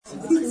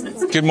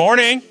Good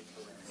morning.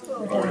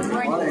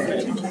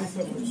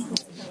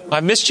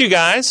 I've missed you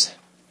guys.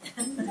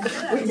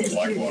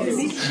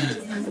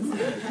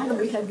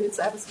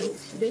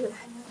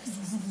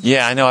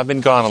 Yeah, I know. I've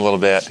been gone a little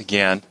bit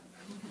again,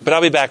 but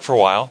I'll be back for a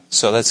while,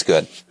 so that's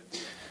good.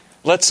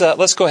 Let's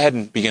go ahead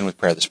and begin with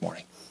prayer this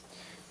morning.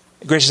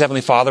 Gracious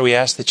Heavenly Father, we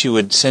ask that you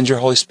would send your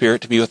Holy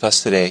Spirit to be with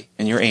us today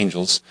and your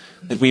angels,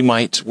 that we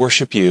might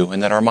worship you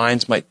and that our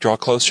minds might draw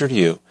closer to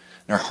you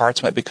and our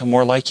hearts might become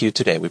more like you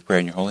today. We pray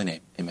in your holy name.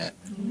 Amen.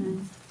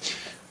 Amen.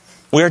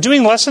 We are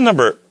doing lesson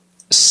number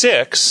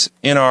 6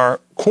 in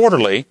our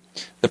quarterly,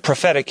 the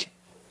prophetic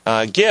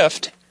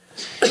gift,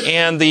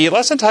 and the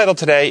lesson title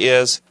today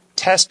is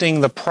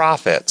Testing the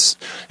Prophets.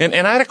 And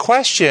I had a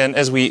question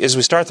as we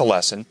start the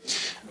lesson.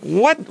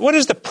 What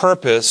is the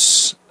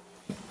purpose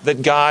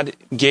that God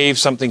gave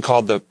something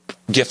called the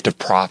gift of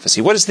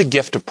prophecy? What is the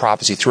gift of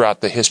prophecy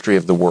throughout the history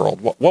of the world?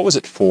 What was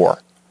it for?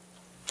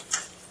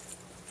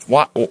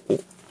 What?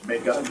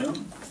 Make God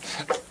known.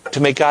 To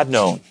make God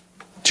known.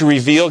 To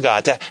reveal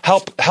God. To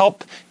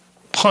help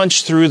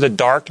punch through the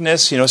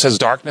darkness. You know, it says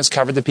darkness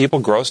covered the people,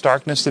 gross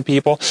darkness the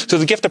people. So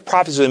the gift of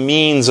prophecy is a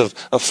means of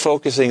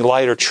focusing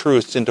light or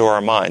truth into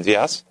our minds,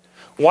 yes?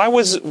 Why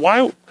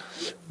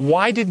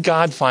did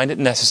God find it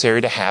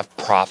necessary to have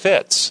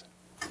prophets?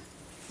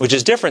 Which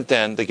is different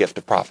than the gift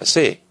of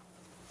prophecy.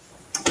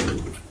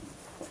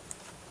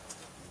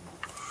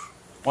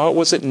 Why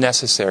was it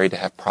necessary to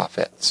have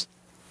prophets?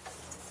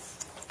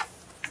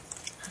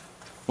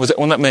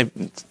 Let me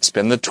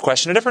spin the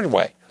question a different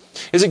way.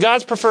 Is it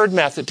God's preferred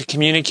method to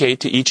communicate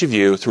to each of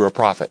you through a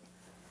prophet?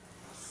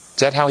 Is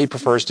that how he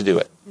prefers to do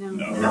it?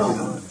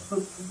 No.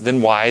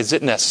 Then why is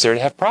it necessary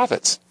to have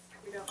prophets?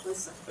 We don't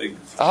listen.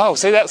 Oh,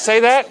 say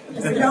that.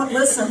 We don't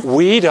listen.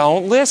 We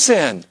don't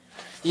listen.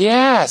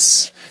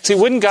 Yes. See,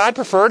 wouldn't God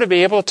prefer to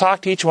be able to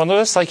talk to each one of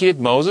us like he did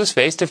Moses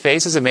face to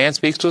face as a man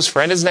speaks to his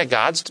friend? Isn't that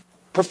God's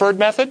preferred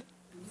method?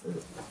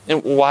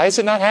 And why is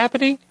it not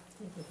happening?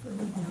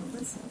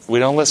 We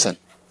don't listen.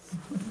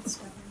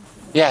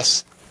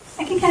 Yes.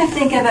 I can kind of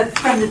think of it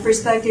from the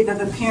perspective of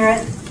a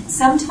parent.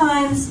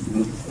 Sometimes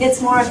it's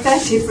more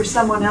effective for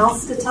someone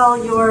else to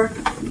tell your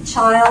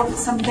child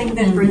something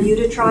than for you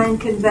to try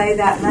and convey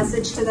that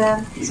message to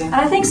them. And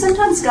I think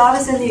sometimes God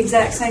is in the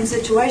exact same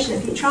situation.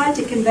 If he tried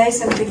to convey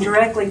something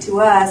directly to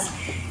us,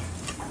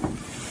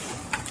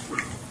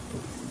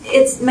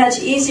 it's much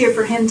easier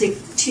for him to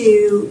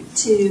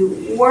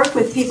work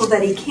with people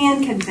that he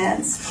can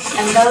convince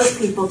and those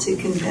people to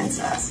convince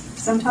us.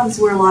 Sometimes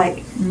we're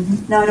like,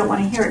 no, I don't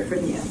want to hear it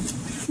from you.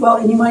 Well,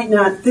 and you might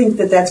not think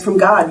that that's from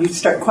God. You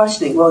start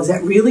questioning, well, is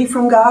that really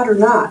from God or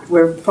not?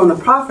 Where from the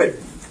prophet,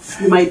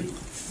 you might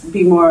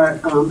be more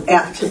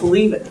apt to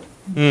believe it.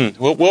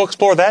 We'll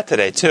explore that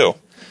today, too.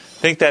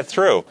 Think that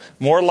through.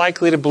 More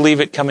likely to believe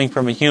it coming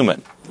from a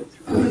human.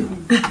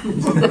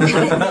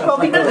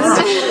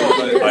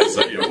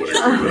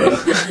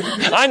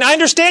 I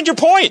understand your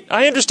point.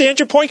 I understand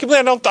your point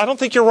completely. I don't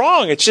think you're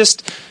wrong. It's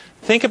just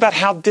think about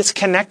how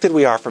disconnected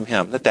we are from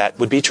him, that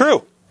would be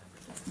true.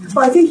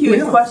 Well, I think you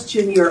would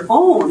question your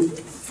own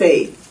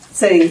faith,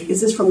 saying,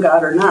 is this from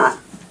God or not?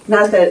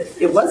 Not that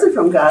it wasn't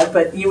from God,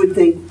 but you would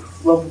think,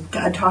 well,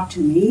 God talked to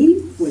me?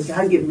 Would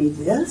God give me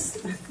this?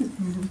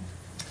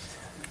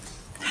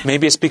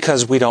 Maybe it's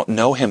because we don't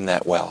know him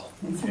that well,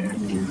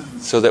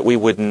 so that we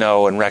would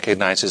know and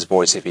recognize his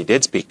voice if he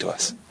did speak to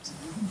us.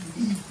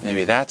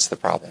 Maybe that's the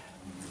problem.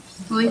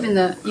 Well, even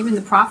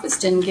the prophets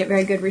didn't get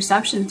very good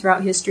reception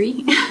throughout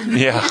history.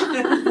 Yeah.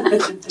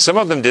 Some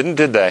of them didn't,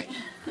 did they?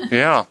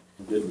 Yeah.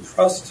 They didn't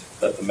trust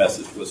that the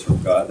message was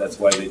from God. That's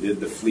why they did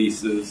the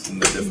fleeces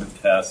and the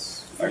different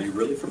tests. Are you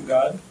really from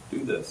God?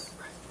 Do this.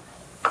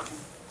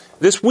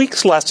 This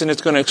week's lesson is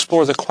going to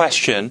explore the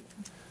question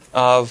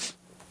of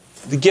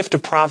the gift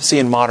of prophecy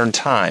in modern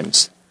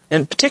times.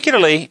 And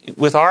particularly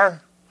with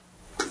our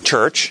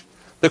church,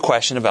 the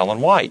question of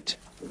Ellen White.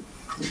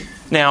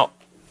 Now,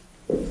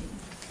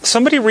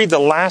 somebody read the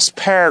last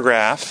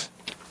paragraph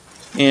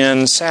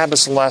in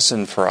Sabbath's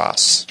lesson for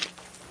us.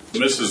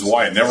 Mrs.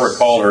 White never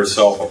called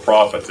herself a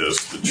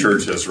prophetess. The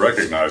church has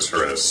recognized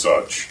her as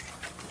such.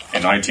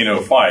 In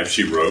 1905,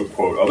 she wrote,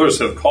 quote, "Others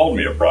have called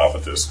me a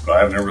prophetess, but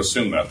I have never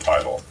assumed that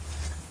title.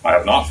 I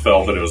have not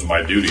felt that it was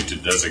my duty to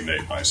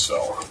designate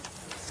myself."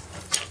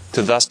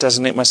 To thus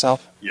designate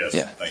myself? Yes,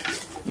 yeah. Thank you.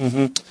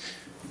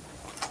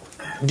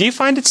 Mm-hmm. Do you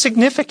find it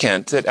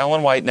significant that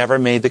Ellen White never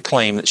made the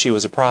claim that she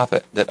was a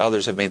prophet, that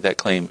others have made that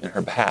claim in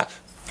her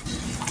behalf?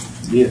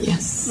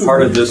 Yes.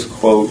 Part of this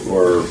quote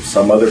or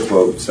some other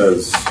quote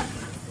says,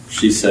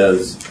 she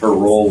says her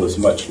role was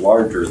much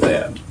larger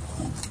than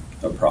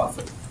a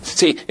prophet.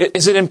 See,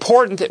 is it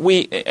important that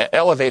we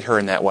elevate her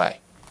in that way?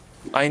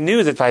 I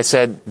knew that if I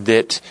said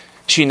that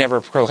she never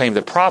proclaimed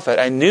the prophet,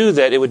 I knew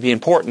that it would be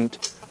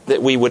important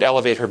that we would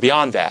elevate her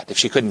beyond that. If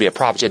she couldn't be a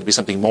prophet, she had to be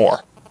something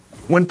more.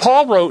 When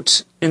Paul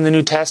wrote in the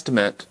New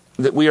Testament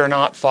that we are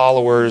not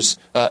followers,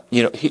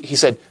 he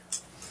said,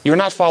 you're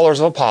not followers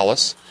of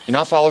Apollos, you're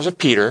not followers of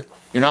Peter,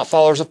 you're not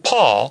followers of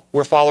Paul,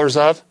 we're followers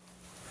of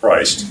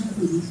Christ.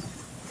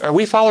 Are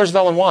we followers of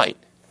Ellen White?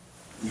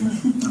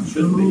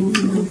 Should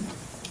be.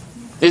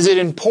 Is it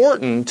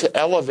important to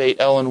elevate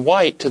Ellen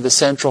White to the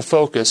central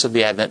focus of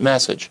the Advent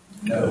message?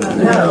 No.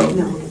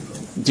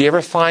 Do you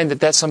ever find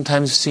that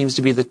sometimes seems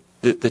to be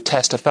the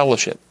test of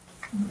fellowship?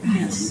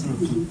 Yes.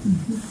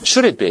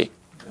 Should it be?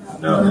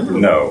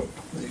 No.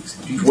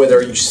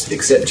 Whether you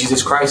accept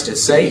Jesus Christ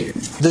as Savior.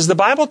 Does the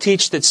Bible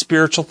teach that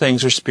spiritual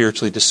things are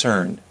spiritually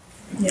discerned?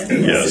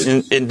 Yes.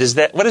 And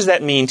what does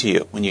that mean to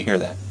you when you hear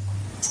that?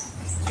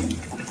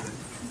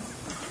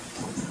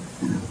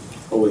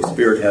 Holy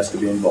Spirit has to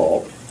be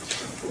involved.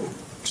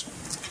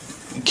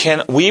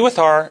 Can we, with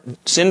our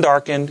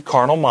sin-darkened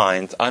carnal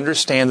minds,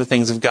 understand the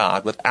things of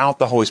God without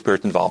the Holy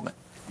Spirit's involvement?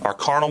 Our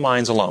carnal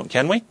minds alone,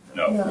 can we?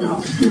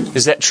 No.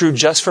 Is that true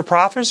just for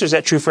prophets, or is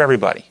that true for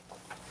everybody?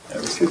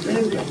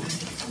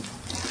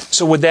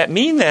 So would that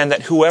mean then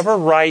that whoever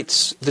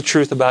writes the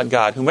truth about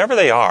God, whomever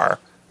they are,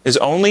 is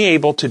only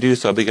able to do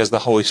so because the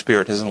Holy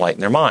Spirit has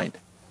enlightened their mind?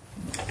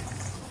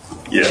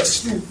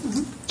 Yes.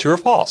 True or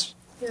false?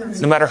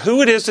 No matter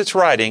who it is that's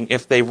writing,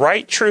 if they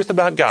write truth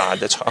about God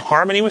that's in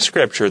harmony with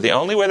Scripture, the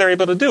only way they're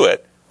able to do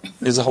it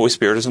is the Holy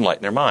Spirit has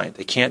enlightened their mind.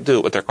 They can't do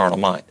it with their carnal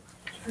mind.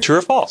 True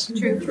or false?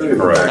 True.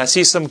 Correct. I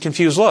see some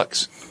confused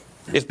looks.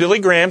 If Billy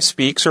Graham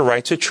speaks or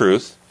writes a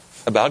truth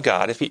about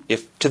God,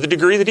 if to the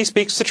degree that he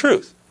speaks the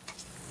truth,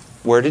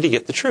 where did he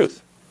get the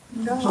truth?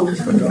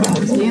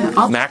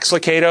 Yeah. Max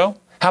Lucado?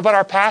 How about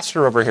our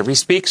pastor over here? If he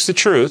speaks the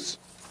truth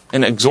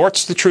and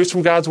exhorts the truth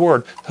from God's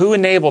Word, who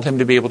enabled him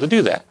to be able to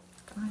do that?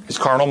 His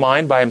carnal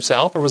mind by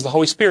himself, or was the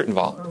Holy Spirit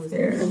involved?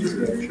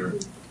 The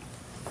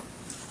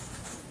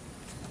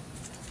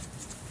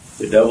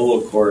devil,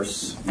 of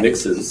course,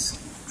 mixes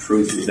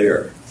truth with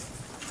error.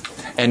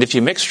 And if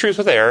you mix truth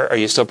with error, are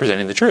you still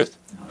presenting the truth?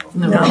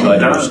 But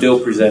you're still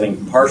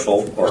presenting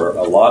partial or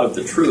a lot of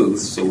the truth.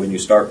 So when you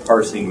start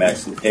parsing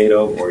Max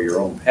Lucado or your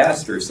own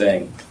pastor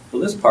saying,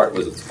 well, this part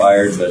was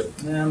inspired, but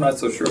I'm not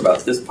so sure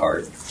about this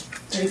part.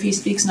 But if he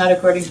speaks not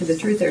according to the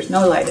truth, there's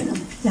no light in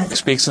him. He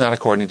speaks not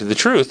according to the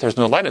truth, there's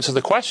no light in it. So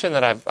the question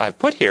that I've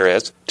put here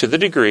is, to the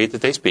degree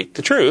that they speak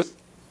the truth,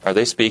 are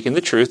they speaking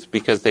the truth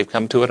because they've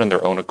come to it on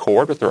their own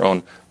accord, with their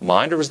own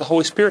mind, or does the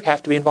Holy Spirit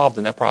have to be involved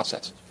in that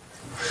process?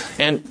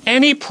 And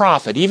any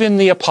prophet, even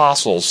the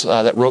apostles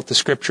that wrote the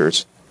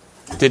Scriptures,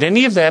 did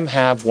any of them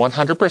have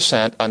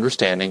 100%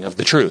 understanding of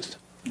the truth?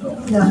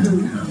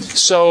 No.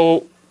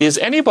 So is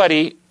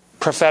anybody,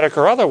 prophetic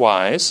or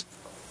otherwise,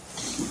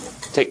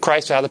 take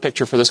Christ out of the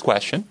picture for this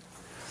question,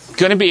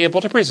 going to be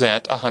able to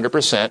present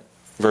 100%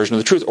 version of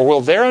the truth? Or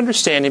will their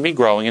understanding be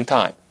growing in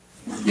time?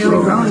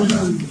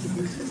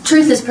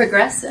 Truth is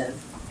progressive.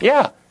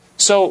 Yeah.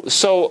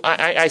 So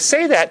I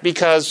say that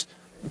because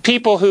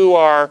people who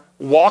are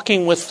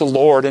walking with the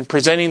Lord and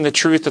presenting the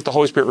truth that the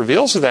Holy Spirit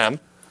reveals to them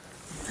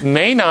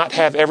may not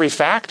have every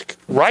fact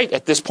right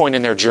at this point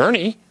in their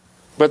journey,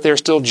 but they're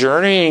still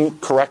journeying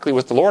correctly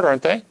with the Lord,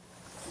 aren't they?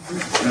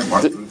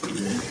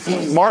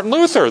 Martin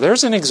Luther,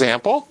 there's an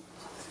example.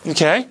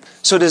 Okay?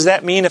 So does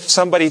that mean if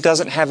somebody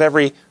doesn't have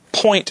every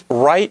point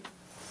right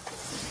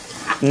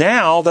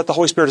now that the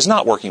Holy Spirit is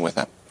not working with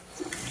them?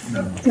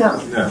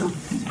 No.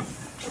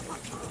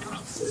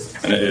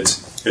 And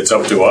it's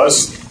up to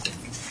us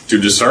to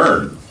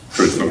discern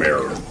truth from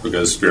error,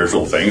 because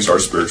spiritual things are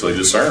spiritually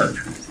discerned.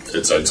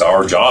 It's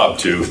our job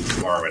to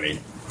harmony.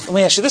 Let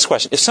me ask you this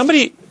question. If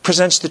somebody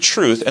presents the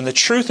truth, and the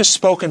truth is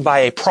spoken by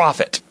a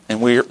prophet,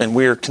 and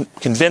we're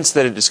convinced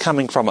that it is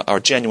coming from a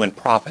genuine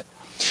prophet,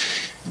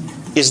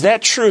 is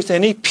that truth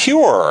any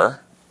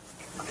purer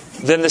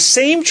than the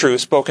same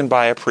truth spoken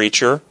by a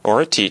preacher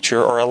or a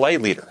teacher or a lay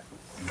leader?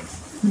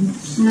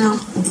 No.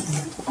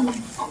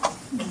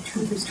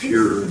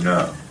 Pure,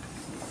 no.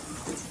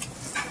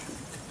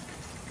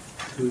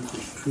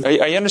 Are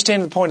you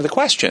understanding the point of the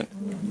question?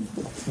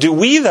 Do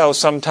we, though,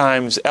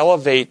 sometimes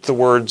elevate the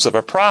words of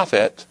a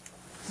prophet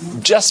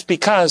just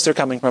because they're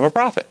coming from a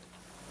prophet?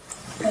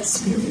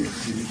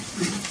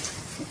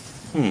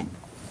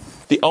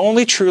 The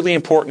only truly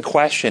important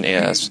question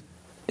is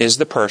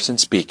the person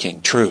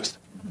speaking truth?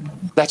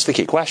 That's the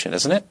key question,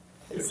 isn't it?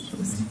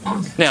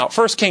 Now,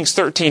 1 Kings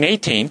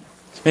 13:18,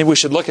 maybe we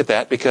should look at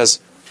that,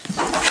 because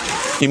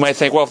you might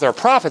think, well, if they're a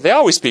prophet, they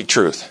always speak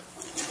truth.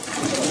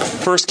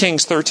 1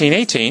 Kings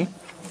 13:18.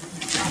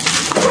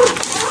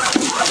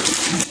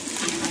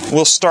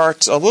 We'll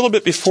start a little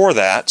bit before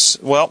that.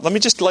 Well, let me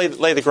just lay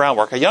the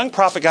groundwork. A young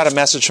prophet got a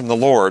message from the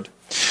Lord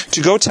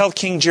to go tell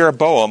King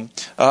Jeroboam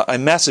a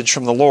message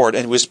from the Lord,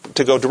 and it was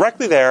to go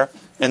directly there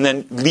and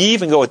then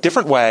leave and go a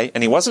different way,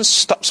 and he wasn't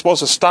supposed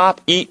to stop,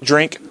 eat,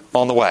 drink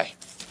on the way.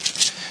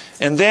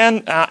 And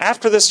then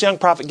after this young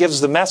prophet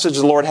gives the message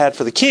the Lord had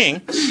for the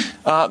king,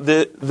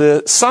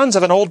 the sons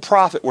of an old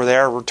prophet were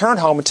there, return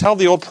home and tell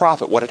the old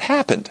prophet what had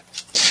happened.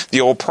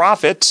 The old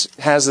prophet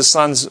has the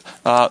sons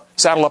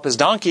saddle up his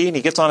donkey, and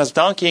he gets on his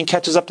donkey and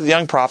catches up to the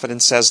young prophet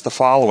and says the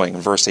following,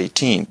 in verse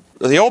 18.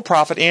 The old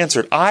prophet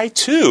answered, I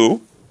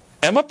too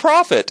am a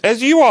prophet,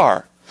 as you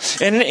are.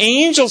 And an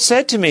angel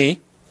said to me,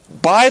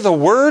 by the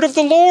word of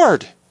the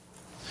Lord,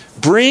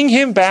 bring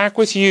him back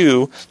with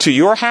you to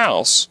your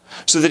house,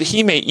 so that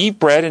he may eat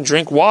bread and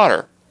drink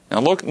water. Now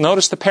look,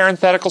 notice the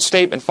parenthetical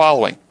statement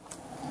following.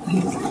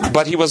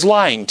 But he was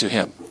lying to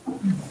him.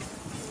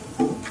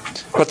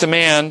 But the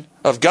man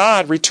of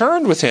God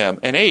returned with him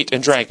and ate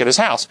and drank at his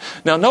house.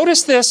 Now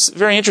notice this,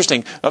 very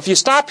interesting. If you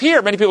stop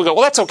here, many people go,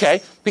 well, that's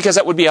okay, because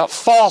that would be a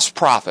false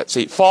prophet.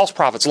 See, false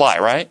prophets lie,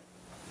 right?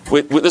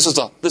 This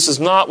is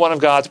not one of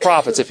God's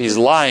prophets if he's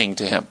lying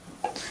to him.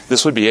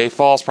 This would be a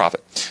false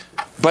prophet.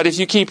 But if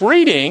you keep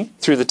reading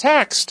through the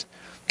text,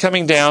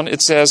 coming down,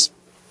 it says,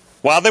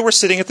 while they were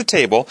sitting at the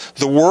table,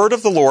 the word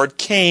of the Lord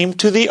came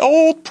to the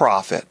old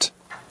prophet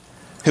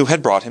who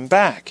had brought him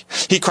back.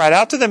 He cried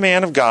out to the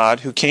man of God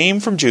who came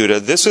from Judah,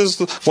 this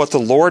is what the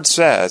Lord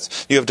says.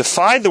 You have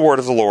defied the word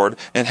of the Lord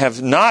and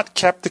have not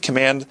kept the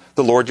command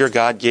the Lord your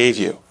God gave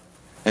you.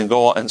 And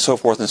go on, and so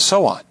forth and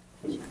so on.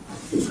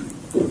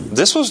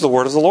 This was the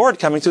word of the Lord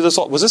coming through this.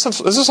 Was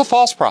this a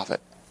false prophet?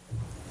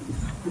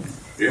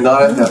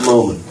 Not at that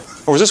moment.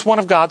 Or was this one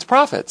of God's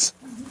prophets?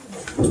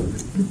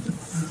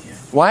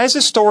 Why is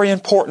this story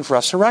important for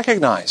us to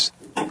recognize?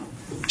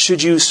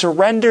 Should you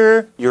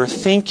surrender your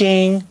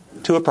thinking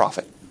to a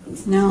prophet?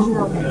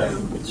 No.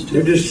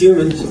 They're just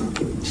humans.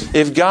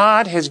 If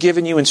God has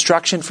given you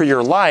instruction for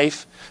your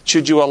life,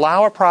 should you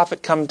allow a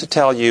prophet come to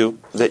tell you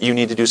that you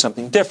need to do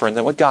something different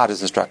than what God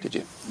has instructed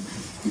you?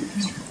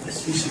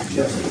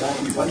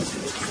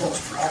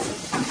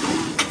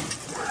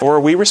 Or are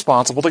we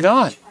responsible to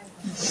God?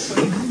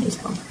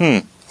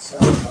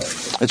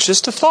 It's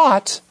just a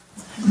thought.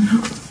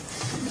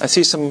 I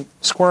see some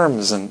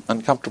squirms and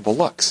uncomfortable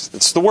looks.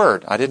 It's the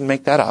word. I didn't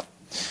make that up.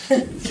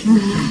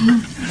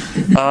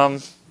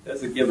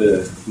 Does it give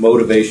a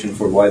motivation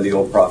for why the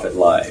old prophet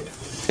lied?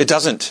 It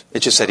doesn't. It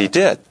just said he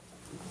did.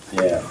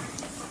 Yeah.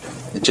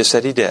 It just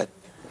said he did.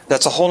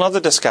 That's a whole other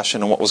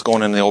discussion on what was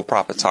going on in the old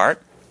prophet's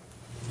heart.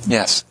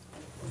 Yes.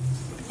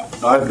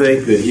 I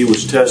think that he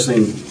was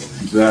testing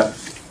that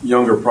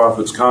younger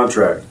prophet's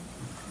contract.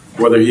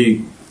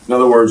 In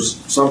other words,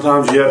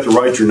 sometimes you have to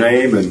write your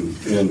name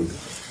and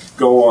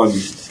go on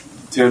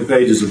 10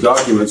 pages of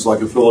documents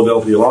like a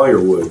Philadelphia lawyer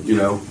would,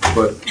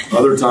 But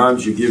other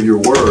times you give your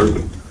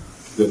word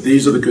that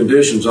these are the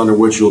conditions under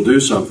which you'll do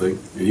something,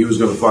 and he was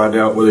going to find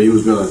out whether he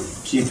was going to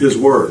keep his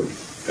word.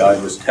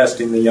 God was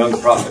testing the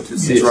young prophet to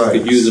see if he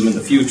could use him in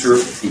the future.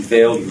 If he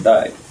failed, he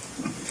died.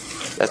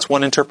 That's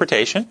one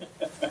interpretation.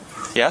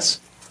 Yes?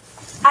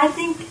 I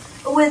think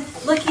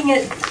with looking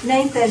at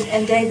Nathan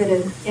and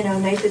David,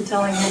 and Nathan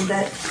telling him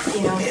that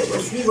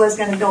he was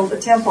going to build the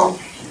temple.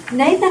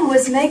 Nathan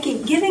was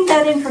giving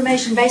that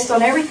information based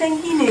on everything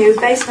he knew,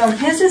 based on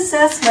his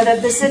assessment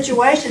of the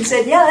situation.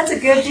 Said, "Yeah, that's a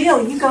good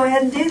deal. You go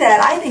ahead and do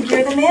that. I think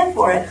you're the man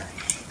for it."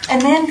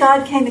 And then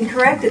God came and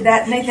corrected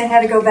that. Nathan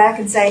had to go back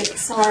and say,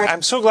 "Sorry."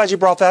 I'm so glad you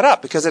brought that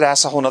up because it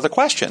asks a whole other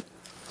question.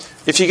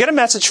 If you get a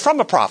message from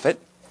a prophet,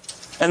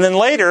 and then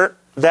later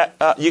that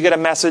you get a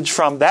message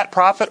from that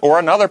prophet or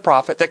another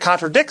prophet that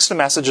contradicts the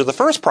message of the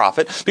first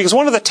prophet, because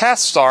one of the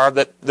tests are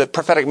that the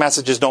prophetic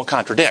messages don't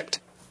contradict.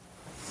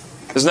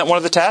 Isn't that one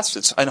of the tests?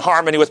 It's in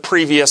harmony with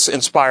previous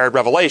inspired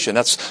revelation.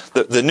 That's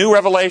the new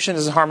revelation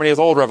is in harmony with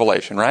old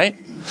revelation, right?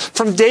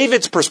 From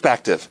David's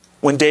perspective,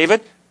 when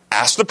David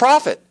asked the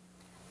prophet,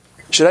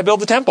 should I build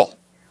the temple?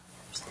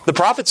 The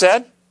prophet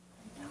said,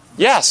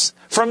 yes.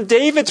 From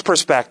David's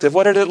perspective,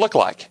 what did it look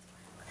like?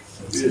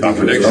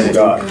 Contradiction of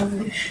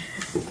God.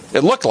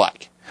 It looked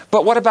like.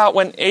 But what about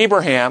when did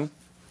Abraham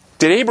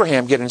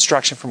get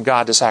instruction from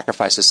God to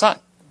sacrifice his son?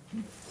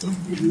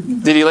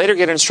 Did he later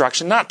get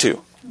instruction not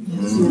to?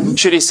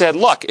 Should he said,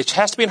 look, it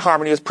has to be in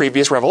harmony with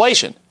previous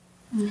revelation?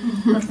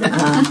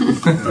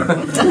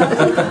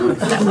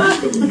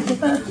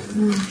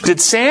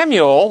 Did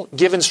Samuel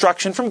give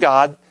instruction from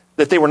God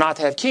that they were not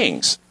to have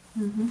kings?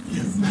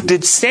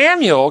 Did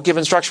Samuel give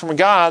instruction from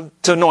God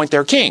to anoint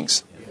their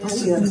kings?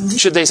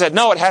 Should they said,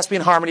 no, it has to be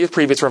in harmony with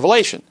previous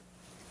revelation?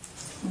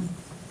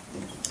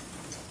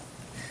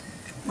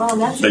 Well, in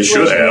that They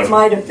should have. It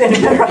might have been a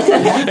better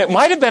idea. It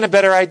might have been a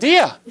better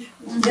idea.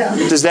 Yeah.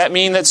 Does that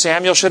mean that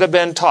Samuel should have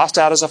been tossed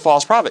out as a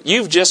false prophet?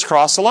 You've just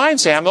crossed the line,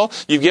 Samuel.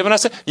 You've given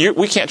us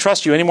we can't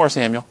trust you anymore,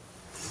 Samuel,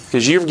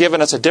 because you've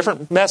given us a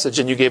different message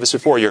than you gave us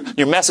before.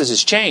 Your message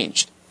has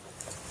changed.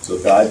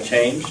 So God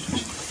changed?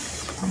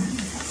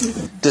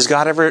 Does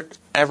God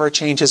ever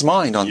change his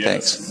mind on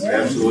things?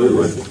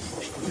 Absolutely.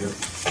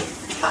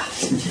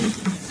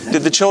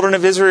 Did the children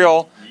of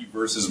Israel... Meat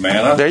versus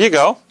manna? There you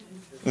go.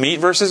 Meat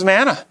versus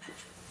manna.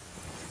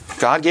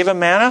 God gave them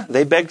manna.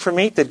 They begged for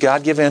meat. Did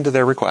God give in to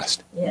their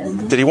request? Yes.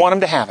 Did he want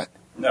them to have it?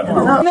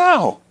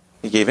 No.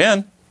 He gave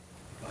in.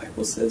 The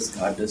Bible says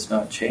God does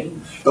not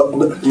change. Oh,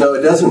 no,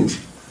 it doesn't.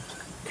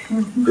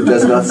 It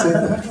does not say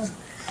that.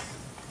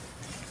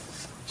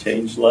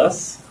 Change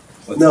less?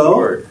 What's the No,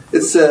 word?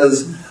 it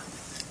says,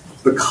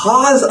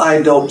 because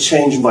I don't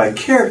change my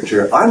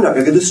character, I'm not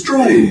going to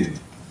destroy you.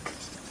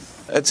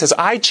 It says,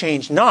 I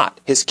change not.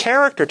 His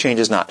character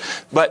changes not.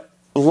 But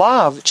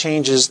love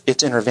changes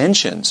its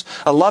interventions.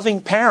 A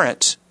loving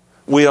parent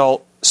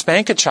will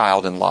spank a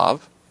child in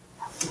love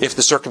if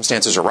the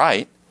circumstances are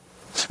right.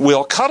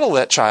 Will cuddle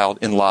that child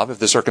in love if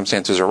the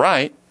circumstances are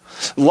right.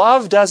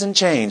 Love doesn't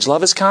change.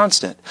 Love is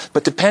constant.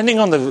 But depending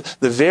on the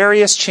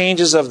various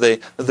changes of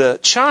the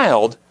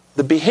child,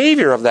 the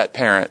behavior of that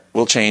parent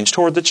will change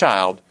toward the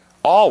child,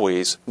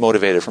 always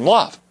motivated from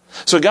love.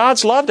 So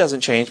God's love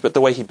doesn't change, but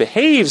the way He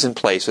behaves in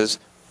places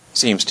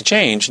seems to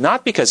change,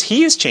 not because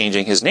He is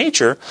changing His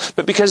nature,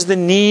 but because the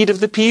need of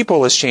the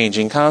people is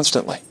changing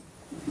constantly.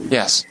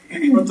 Yes?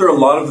 Aren't there a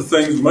lot of the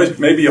things,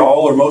 maybe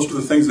all or most of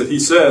the things that He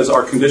says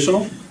are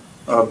conditional?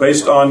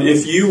 Based on,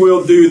 if you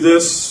will do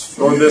this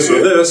or this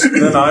or this,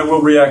 then I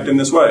will react in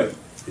this way.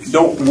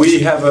 Don't we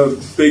have a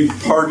big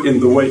part in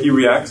the way He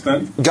reacts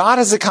then? God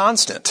is a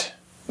constant.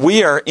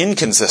 We are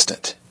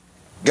inconsistent.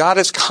 God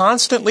is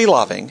constantly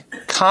loving,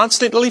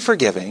 constantly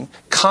forgiving,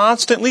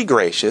 constantly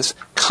gracious,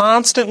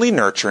 constantly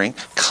nurturing,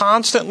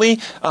 constantly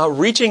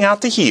reaching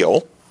out to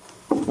heal.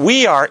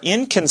 We are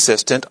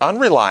inconsistent,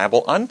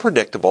 unreliable,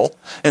 unpredictable,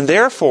 and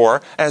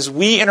therefore, as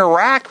we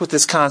interact with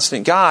this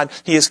constant God,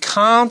 He is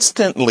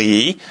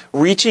constantly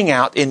reaching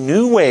out in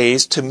new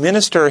ways to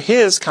minister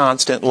His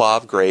constant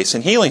love, grace,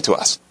 and healing to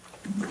us.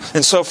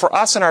 And so for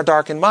us in our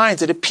darkened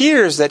minds, it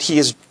appears that He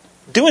is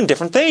doing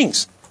different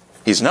things.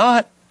 He's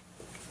not.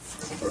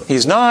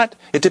 He's not.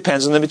 It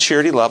depends on the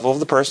maturity level of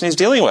the person He's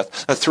dealing with.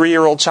 A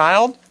 3-year-old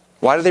child,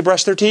 why do they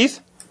brush their teeth?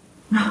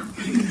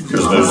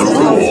 Because there's a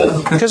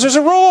rule. Because there's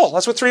a rule.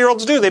 That's what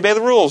 3-year-olds do. They obey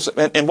the rules.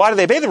 And why do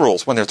they obey the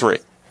rules when they're 3?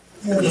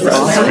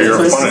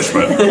 Fear of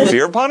punishment.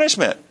 Fear of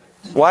punishment.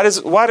 Why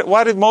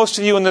did most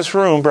of you in this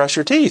room brush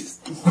your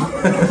teeth?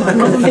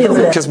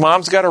 Because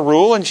Mom's got a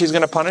rule and she's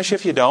going to punish you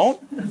if you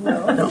don't?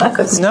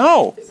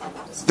 No.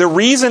 The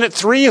reason at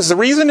 3 is the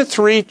reason at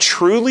 3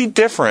 truly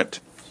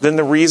different than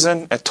the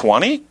reason at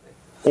 20?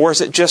 Or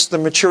is it just the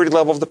maturity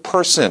level of the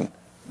person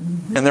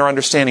and their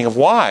understanding of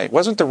why?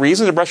 Wasn't the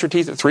reason to brush your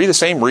teeth at 3 the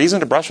same reason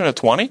to brush them at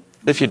 20?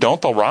 If you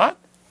don't, they'll rot?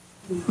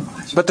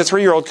 But the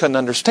 3-year-old couldn't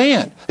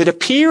understand. It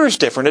appears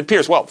different. It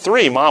appears, well,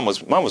 3, Mom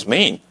was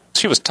mean.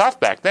 She was tough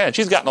back then.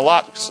 She's gotten a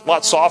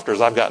lot softer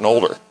as I've gotten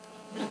older.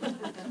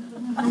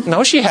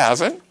 No, she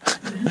hasn't.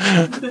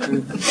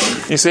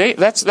 You see,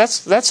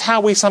 that's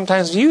how we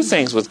sometimes view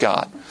things with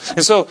God.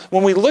 And so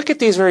when we look at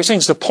these various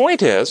things, the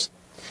point is,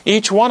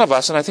 each one of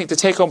us, and I think the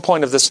take-home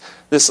point of this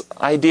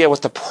idea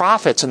with the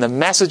prophets and the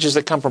messages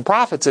that come from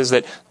prophets is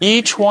that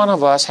each one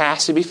of us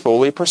has to be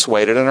fully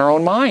persuaded in our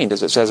own mind,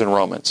 as it says in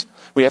Romans.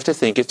 We have to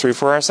think it through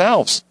for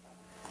ourselves.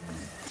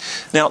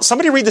 Now,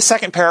 somebody read the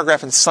second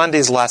paragraph in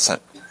Sunday's lesson.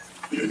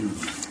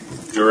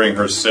 During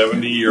her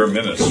 70-year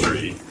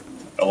ministry,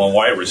 Ellen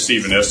White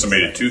received an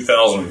estimated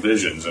 2,000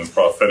 visions and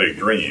prophetic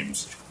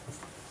dreams.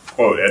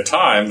 Quote, "At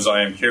times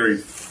I am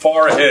carried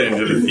far ahead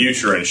into the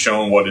future and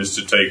shown what is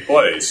to take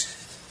place.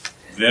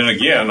 Then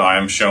again, I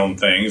am shown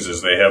things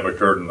as they have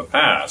occurred in the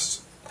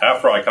past.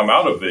 After I come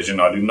out of vision,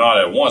 I do not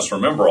at once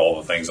remember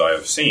all the things I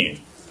have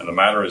seen, and the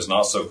matter is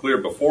not so clear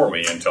before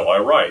me until I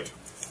write.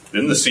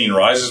 Then the scene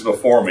rises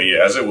before me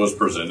as it was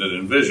presented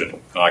in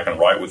vision, and I can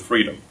write with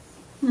freedom."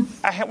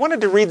 I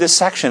wanted to read this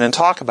section and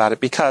talk about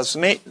it because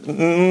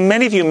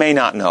many of you may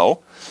not know,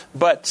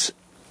 but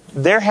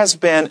there has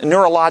been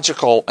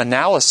neurological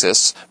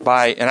analysis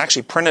and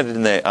actually printed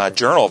in the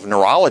Journal of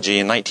Neurology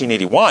in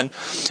 1981,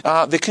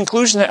 the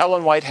conclusion that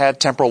Ellen White had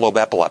temporal lobe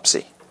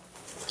epilepsy.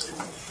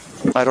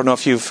 I don't know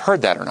if you've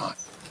heard that or not.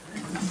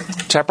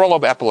 Temporal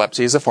lobe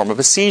epilepsy is a form of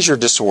a seizure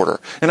disorder.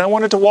 And I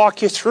wanted to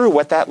walk you through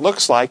what that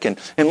looks like and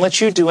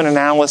let you do an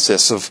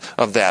analysis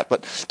of that.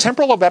 But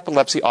temporal lobe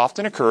epilepsy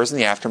often occurs in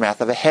the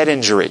aftermath of a head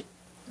injury.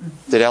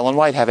 Did Ellen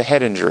White have a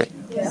head injury?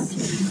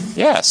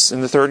 Yes.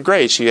 In the 3rd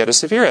grade, she had a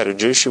severe head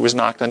injury. She was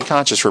knocked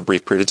unconscious for a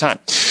brief period of time.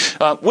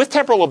 With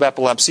temporal lobe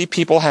epilepsy,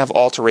 people have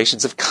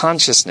alterations of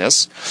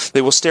consciousness.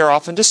 They will stare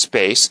off into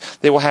space.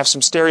 They will have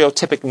some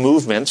stereotypic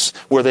movements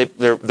where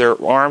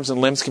their arms and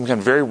limbs can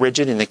become very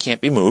rigid and they can't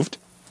be moved.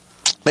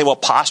 They will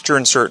posture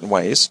in certain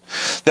ways.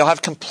 They'll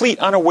have complete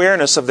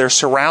unawareness of their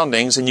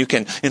surroundings, and you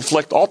can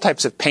inflict all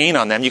types of pain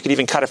on them. You could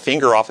even cut a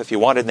finger off if you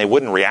wanted, and they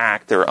wouldn't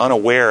react. They're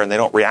unaware, and they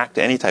don't react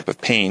to any type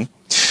of pain.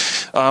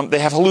 They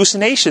have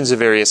hallucinations of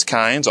various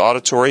kinds,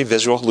 auditory,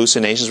 visual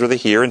hallucinations where they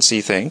hear and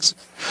see things.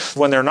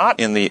 When they're not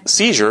in the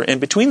seizure, in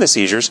between the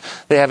seizures,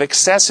 they have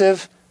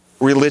excessive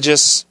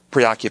religious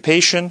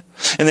preoccupation,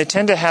 and they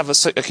tend to have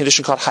a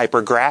condition called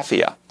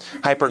hypergraphia.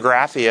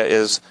 Hypergraphia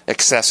is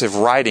excessive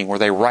writing, where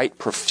they write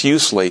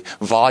profusely,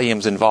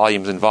 volumes and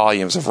volumes and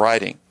volumes of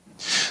writing.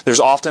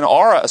 There's often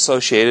aura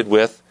associated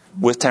with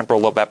temporal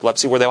lobe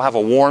epilepsy, where they'll have a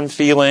warm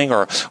feeling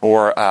or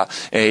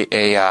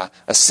a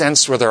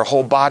sense where their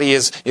whole body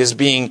is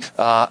being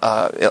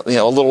a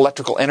little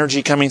electrical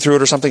energy coming through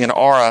it or something, an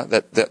aura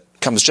that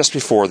comes just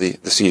before the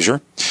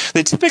seizure.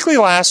 They typically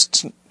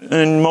last,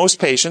 in most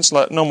patients,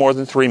 no more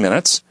than 3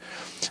 minutes.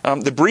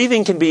 The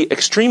breathing can be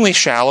extremely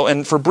shallow,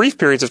 and for brief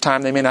periods of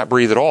time they may not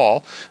breathe at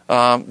all,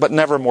 but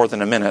never more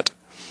than a minute.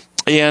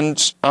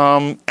 And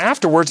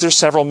afterwards there's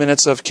several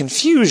minutes of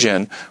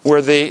confusion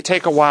where they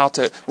take a while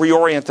to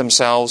reorient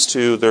themselves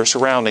to their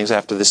surroundings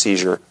after the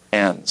seizure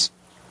ends.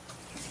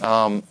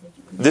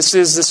 This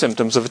is the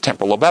symptoms of a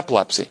temporal lobe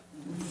epilepsy.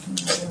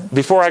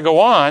 Before I go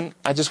on,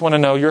 I just want to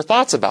know your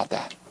thoughts about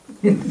that.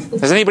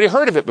 Has anybody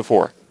heard of it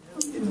before?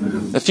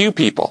 A few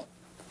people.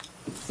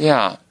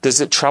 Yeah.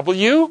 Does it trouble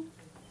you?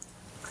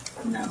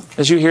 No.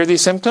 As you hear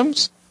these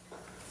symptoms?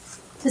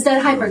 Does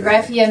that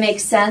hypergraphia make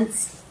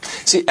sense?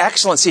 See,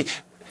 excellent. See,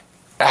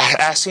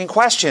 asking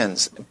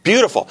questions.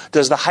 Beautiful.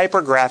 Does the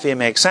hypergraphia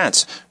make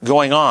sense?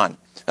 Going on.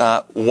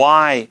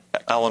 Why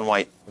Ellen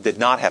White did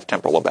not have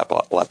temporal lobe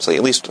epilepsy,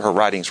 at least her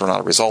writings were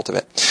not a result of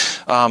it.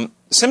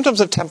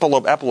 Symptoms of temporal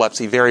lobe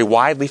epilepsy vary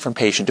widely from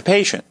patient to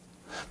patient.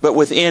 But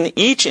within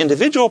each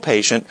individual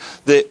patient,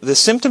 the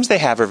symptoms they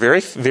have are very,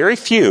 very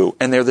few,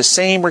 and they're the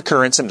same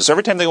recurrent symptoms. So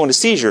every time they go into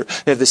seizure,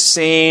 they have the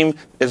same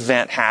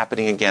event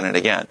happening again and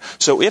again.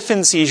 So if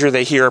in seizure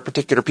they hear a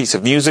particular piece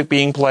of music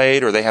being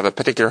played, or they have a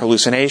particular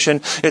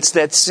hallucination, it's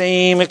that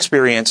same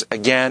experience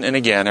again and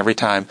again every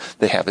time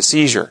they have a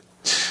seizure.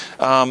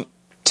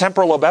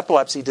 Temporal lobe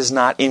epilepsy does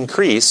not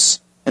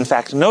increase. In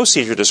fact, no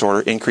seizure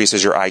disorder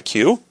increases your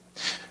IQ,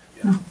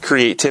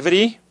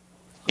 creativity,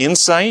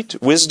 insight,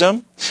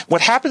 wisdom.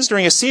 What happens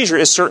during a seizure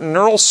is certain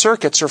neural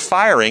circuits are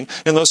firing,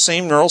 and those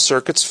same neural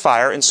circuits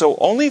fire. And so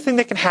only thing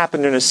that can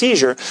happen in a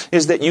seizure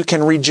is that you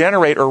can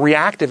regenerate or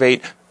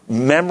reactivate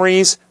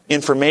memories,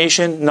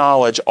 information,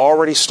 knowledge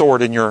already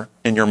stored in your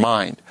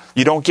mind.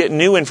 You don't get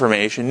new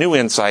information, new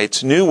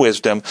insights, new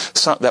wisdom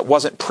that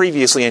wasn't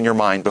previously in your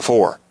mind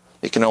before.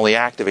 It can only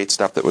activate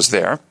stuff that was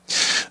there.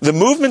 The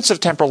movements of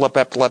temporal lobe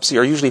epilepsy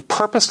are usually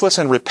purposeless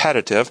and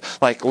repetitive,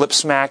 like lip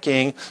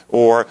smacking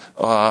or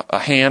a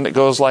hand that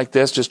goes like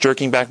this, just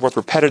jerking back and forth,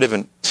 repetitive.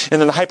 And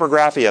then the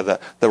hypergraphia,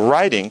 the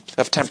writing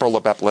of temporal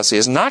lobe epilepsy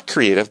is not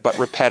creative, but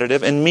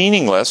repetitive and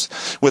meaningless,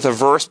 with a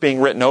verse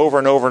being written over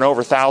and over and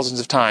over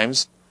thousands of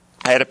times.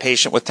 I had a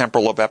patient with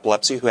temporal lobe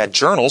epilepsy who had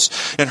journals,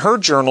 and her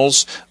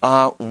journals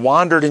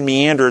wandered and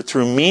meandered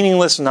through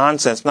meaningless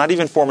nonsense, not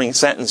even forming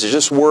sentences,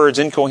 just words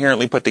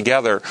incoherently put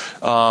together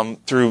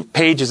through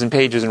pages and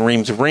pages and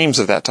reams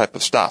of that type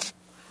of stuff.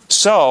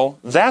 So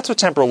that's what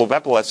temporal lobe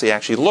epilepsy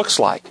actually looks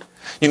like.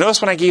 You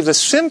notice when I gave the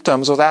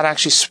symptoms without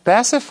actually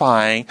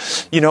specifying,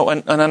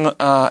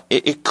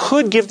 it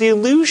could give the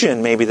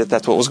illusion maybe that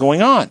that's what was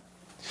going on.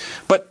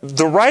 But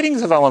the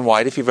writings of Ellen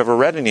White, if you've ever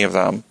read any of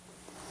them,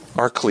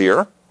 are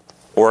clear,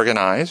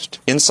 organized,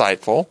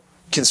 insightful,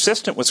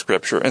 consistent with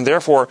Scripture, and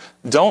therefore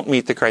don't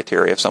meet the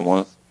criteria of someone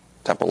with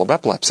temporal lobe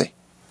epilepsy.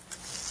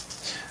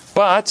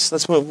 But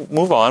let's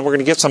move on. We're going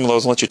to get some of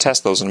those and let you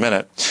test those in a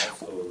minute.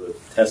 So the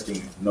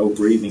testing, no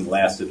breathing,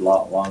 lasted a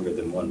lot longer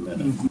than 1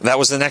 minute. That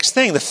was the next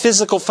thing. The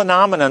physical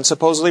phenomenon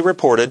supposedly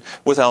reported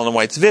with Ellen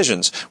White's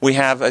visions. We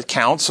have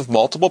accounts of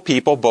multiple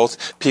people,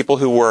 both people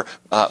who were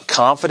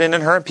confident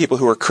in her and people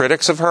who were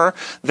critics of her,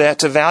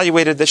 that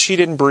evaluated that she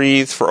didn't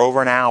breathe for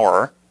over an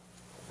hour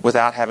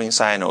without having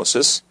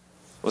cyanosis,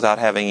 without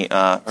having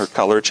her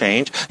color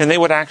change. And they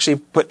would actually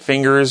put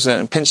fingers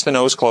and pinch the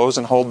nose closed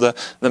and hold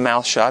the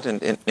mouth shut, and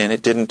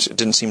it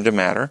didn't seem to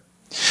matter.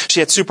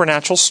 She had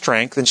supernatural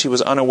strength, and she was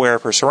unaware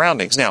of her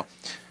surroundings. Now,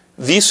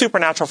 these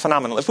supernatural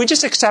phenomena, if we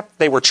just accept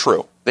they were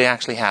true, they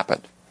actually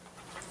happened,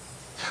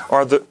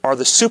 are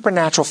the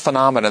supernatural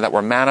phenomena that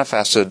were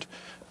manifested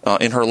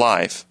in her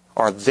life,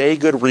 are they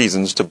good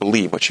reasons to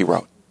believe what she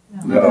wrote?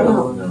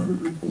 No.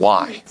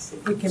 Why?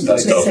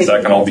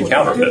 That can all be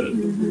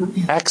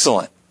counterfeited.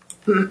 Excellent.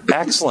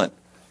 Excellent.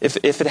 If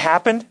it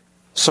happened,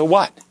 so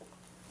what?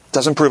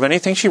 Doesn't prove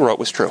anything she wrote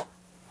was true.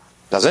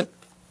 Does it?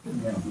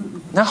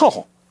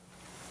 No.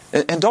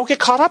 And don't get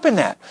caught up in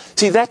that.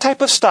 See, that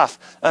type of stuff.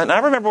 And I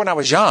remember when I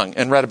was young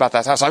and read about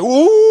that, I was like,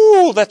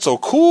 ooh, that's so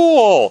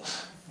cool.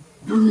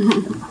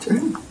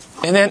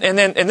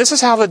 And this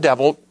is how the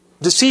devil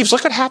deceives.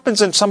 Look what happens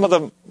in some of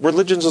the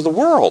religions of the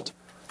world.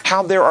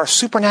 How there are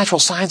supernatural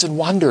signs and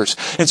wonders.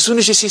 As soon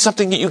as you see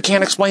something that you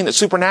can't explain that's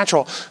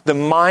supernatural, the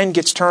mind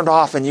gets turned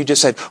off and you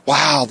just said,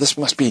 wow, this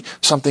must be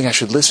something I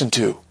should listen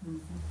to.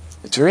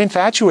 It's very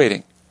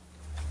infatuating.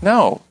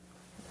 No.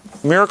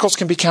 Miracles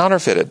can be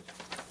counterfeited.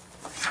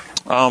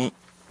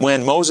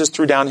 When Moses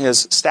threw down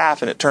his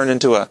staff and it turned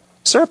into a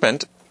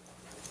serpent,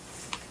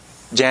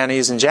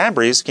 Jannes and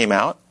Jambres came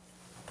out.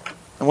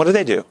 And what did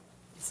they do?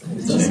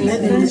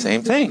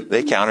 Same thing.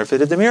 They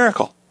counterfeited the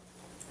miracle.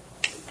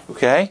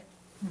 Okay?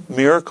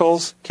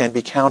 Miracles can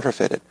be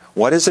counterfeited.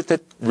 What is it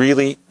that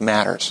really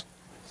matters?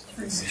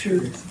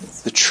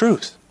 The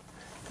truth.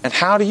 And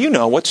how do you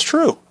know what's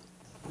true?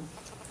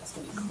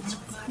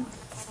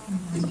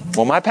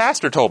 Well, my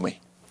pastor told me.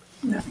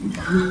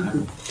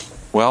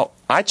 Well,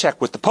 I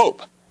checked with the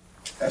Pope.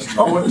 God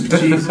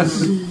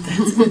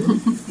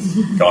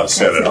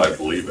said it, I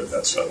believe it.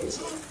 That settles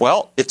it.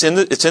 Well, it's in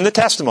the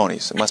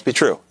testimonies. It must be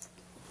true.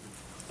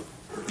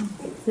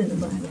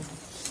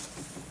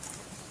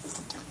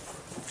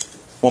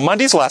 Well,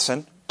 Monday's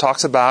lesson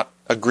talks about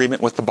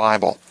agreement with the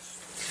Bible.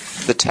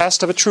 The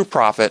test of a true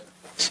prophet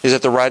is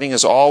that the writing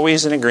is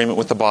always in agreement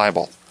with the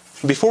Bible.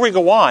 Before we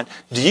go on,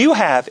 do you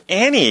have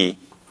any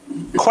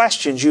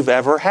questions you've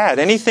ever had?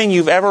 Anything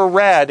you've ever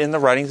read in the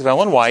writings of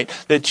Ellen White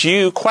that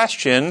you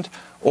questioned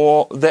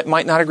or that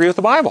might not agree with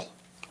the Bible?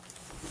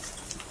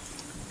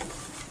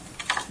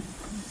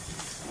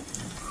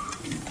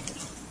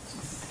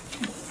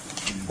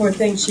 or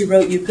things she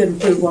wrote you couldn't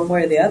prove one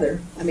way or the other.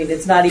 I mean,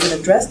 it's not even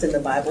addressed in the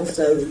Bible,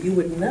 so you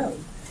wouldn't know.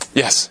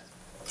 Yes.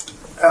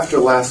 After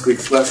last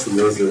week's lesson,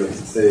 there was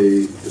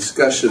a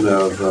discussion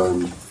of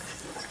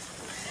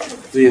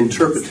the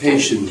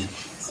interpretation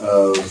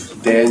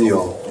of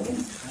Daniel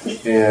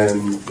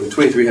and the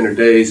 2300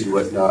 days and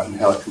whatnot, and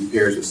how it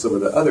compares with some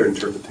of the other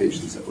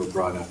interpretations that were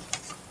brought up,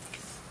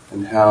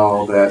 and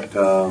how that,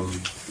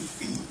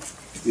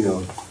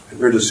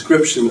 her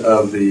description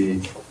of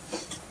the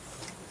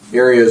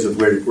areas of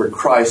where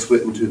Christ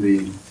went into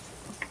the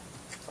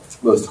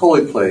most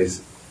holy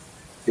place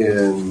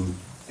in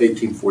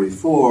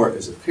 1844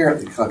 is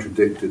apparently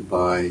contradicted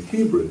by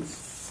Hebrews.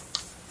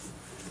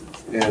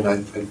 And I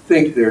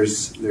think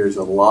there's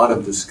a lot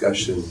of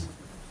discussion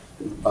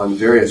on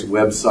various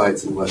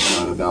websites and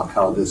whatnot about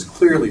how this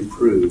clearly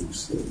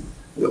proves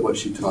that what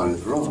she taught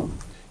is wrong.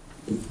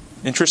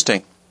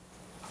 Interesting.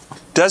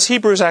 Does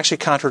Hebrews actually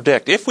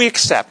contradict? If we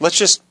accept, let's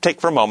just take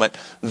for a moment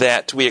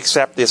that we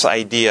accept this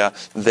idea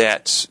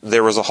that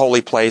there was a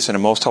holy place and a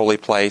most holy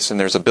place and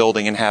there's a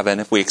building in heaven,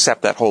 if we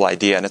accept that whole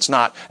idea, and it's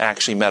not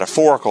actually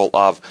metaphorical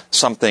of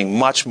something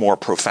much more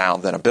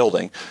profound than a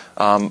building,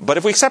 but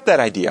if we accept that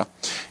idea,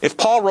 if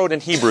Paul wrote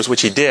in Hebrews,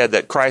 which he did,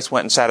 that Christ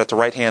went and sat at the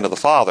right hand of the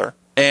Father,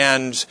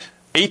 and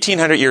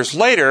 1800 years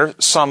later,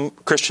 some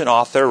Christian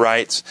author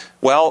writes,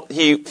 well,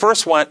 he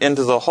first went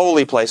into the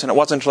holy place, and it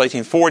wasn't until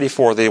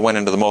 1844 that he went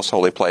into the most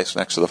holy place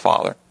next to the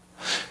Father.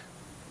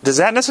 Does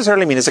that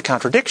necessarily mean it's a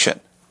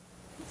contradiction?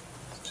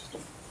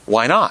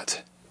 Why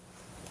not?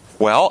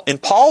 Well, in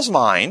Paul's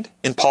mind,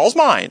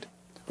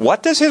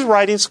 what does his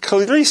writings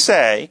clearly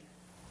say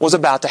was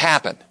about to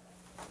happen?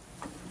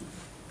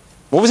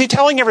 What was he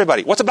telling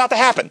everybody? What's about to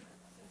happen?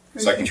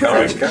 Second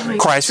coming.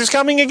 Christ is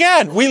coming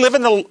again. We live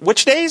in the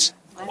which days?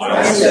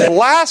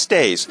 Last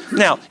days.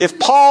 Now, if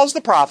Paul's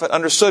the prophet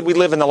understood we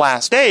live in the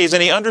last days,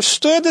 and he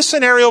understood the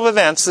scenario of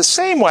events the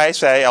same way,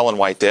 say, Ellen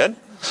White did,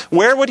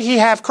 where would he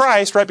have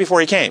Christ right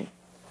before he came?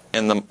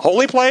 In the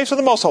holy place or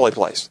the most holy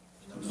place?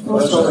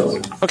 Most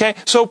holy. Okay,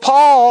 so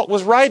Paul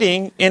was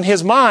writing in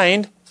his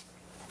mind,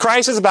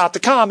 Christ is about to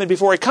come, and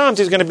before he comes,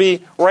 he's going to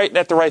be right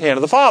at the right hand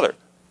of the Father.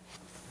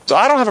 So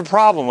I don't have a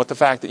problem with the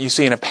fact that you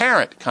see an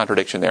apparent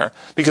contradiction there,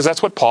 because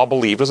that's what Paul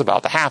believed was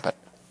about to happen.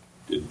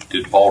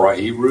 Did Paul write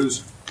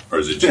Hebrews? Or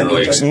is it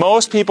generally...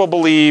 Most people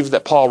believe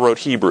that Paul wrote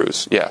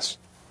Hebrews, yes.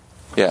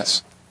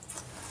 Yes.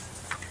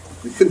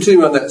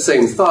 Continue on that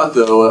same thought,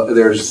 though,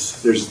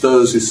 there's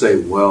those who say,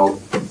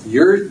 well,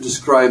 you're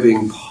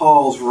describing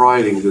Paul's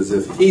writings as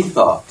if he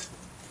thought.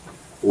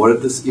 What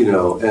did this,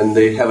 and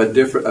they have a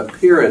different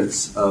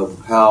appearance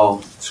of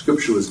how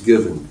Scripture was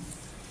given.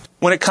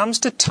 When it comes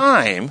to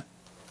time,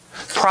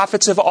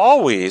 prophets have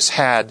always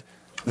had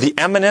the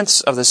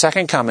imminence of the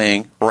second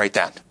coming right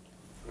then.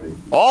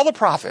 All the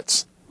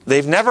prophets,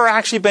 they've never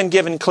actually been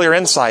given clear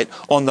insight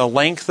on the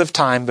length of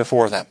time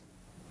before them.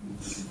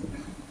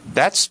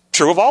 That's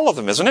true of all of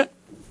them, isn't it?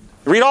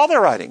 Read all their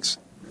writings.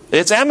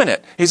 It's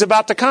imminent. He's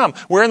about to come.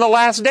 We're in the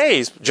last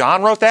days.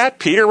 John wrote that.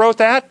 Peter wrote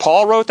that.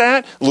 Paul wrote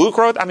that. Luke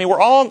wrote.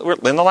 we're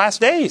in the last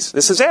days.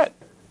 This is it.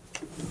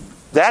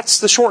 That's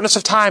the shortness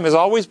of time has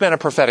always been a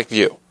prophetic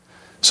view.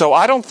 So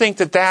I don't think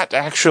that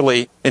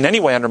actually in any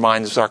way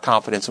undermines our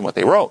confidence in what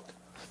they wrote.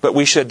 But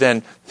we should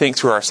then think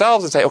through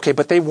ourselves and say, okay,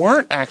 but they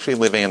weren't actually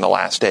living in the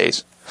last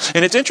days.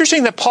 And it's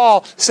interesting that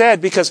Paul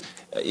said, because,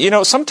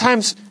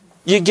 sometimes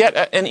you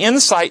get an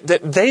insight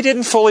that they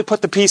didn't fully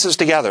put the pieces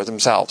together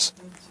themselves.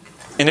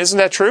 And isn't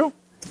that true?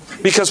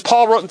 Because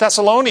Paul wrote in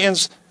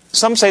Thessalonians,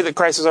 some say that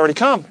Christ has already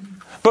come.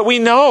 But we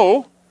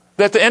know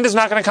that the end is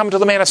not going to come until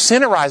the man of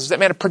sin arises, that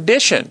man of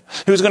perdition,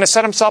 who's going to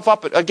set himself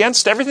up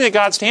against everything that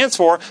God stands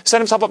for,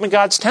 set himself up in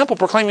God's temple,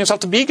 proclaiming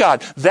himself to be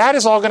God. That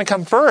is all going to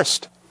come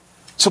first.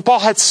 So Paul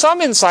had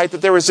some insight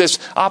that there was this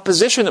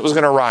opposition that was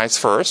going to rise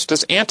first,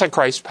 this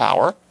antichrist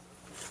power.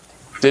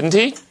 Didn't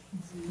he?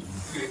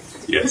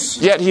 Yes.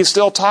 Yet he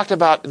still talked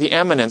about the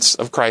imminence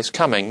of Christ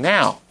coming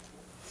now.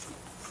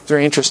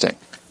 Very interesting.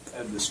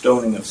 And the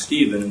stoning of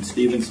Stephen, and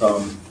Stephen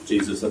saw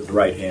Jesus at the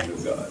right hand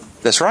of God.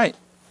 That's right.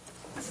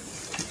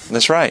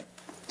 That's right.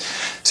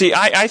 See,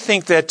 I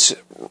think that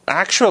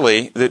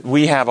actually that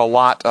we have a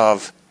lot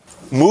of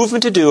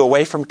movement to do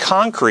away from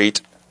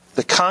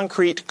the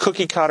concrete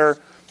cookie cutter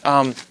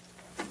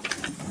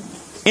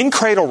in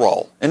cradle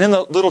roll and in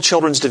the little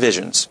children's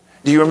divisions.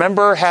 Do you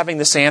remember having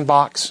the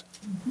sandbox?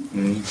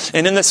 Mm-hmm.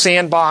 And in the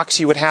sandbox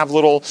you would have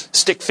little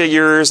stick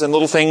figures and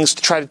little things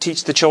to try to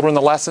teach the children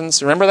the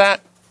lessons. Remember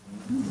that?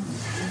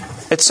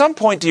 At some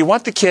point, do you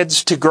want the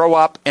kids to grow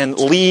up and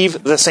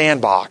leave the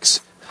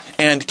sandbox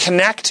and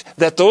connect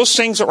that those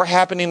things that were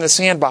happening in the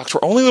sandbox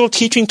were only little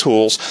teaching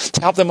tools to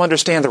help them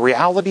understand the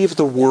reality of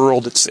the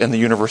world and the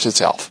universe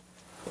itself?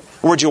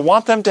 Or would you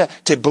want them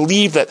to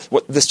believe that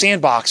what the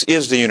sandbox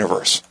is the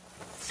universe?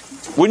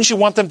 Wouldn't you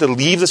want them to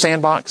leave the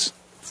sandbox?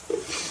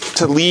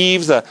 To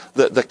leave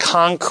the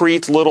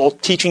concrete little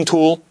teaching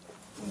tool?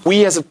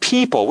 We as a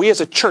people, we as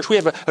a church, we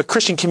have a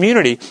Christian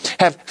community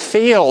have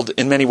failed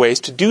in many ways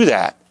to do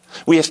that.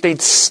 We have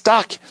stayed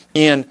stuck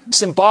in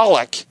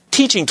symbolic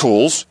teaching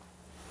tools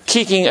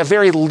taking a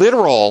very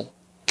literal,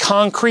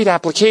 concrete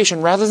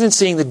application rather than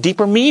seeing the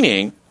deeper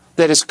meaning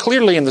that is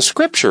clearly in the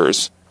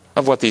Scriptures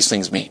of what these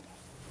things mean.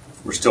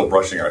 We're still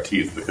brushing our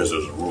teeth because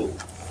there's a rule.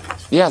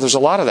 Yeah, there's a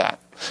lot of that.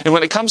 And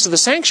when it comes to the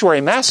sanctuary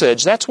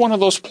message, that's one of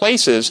those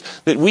places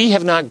that we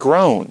have not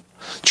grown.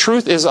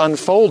 Truth is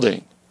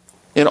unfolding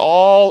in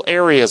all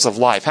areas of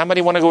life. How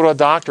many want to go to a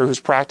doctor who's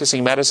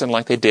practicing medicine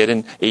like they did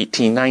in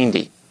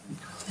 1890?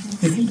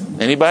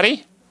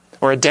 Anybody?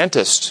 Or a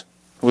dentist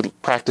who's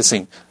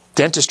practicing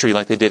dentistry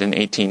like they did in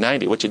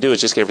 1890? What you do is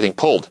just get everything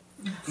pulled.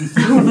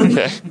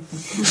 Okay?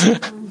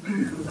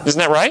 Isn't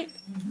that right?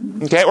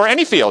 Okay? Or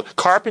any field.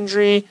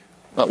 Carpentry,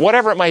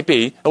 whatever it might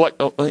be.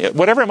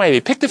 Whatever it might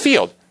be. Pick the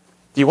field.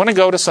 Do you want to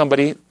go to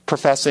somebody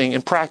professing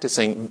and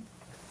practicing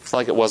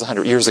like it was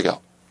 100 years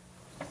ago?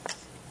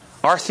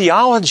 Our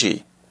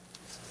theology,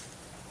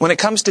 when it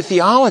comes to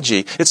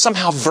theology, it's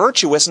somehow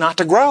virtuous not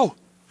to grow.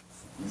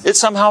 It's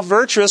somehow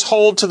virtuous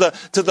hold to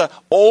the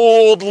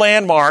old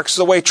landmarks,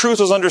 the way truth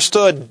was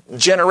understood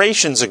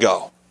generations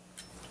ago.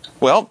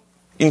 Well,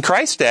 in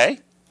Christ's day,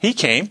 He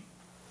came,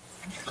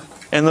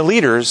 and the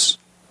leaders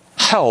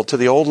held to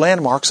the old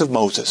landmarks of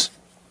Moses.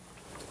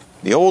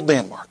 The old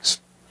landmarks.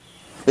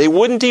 They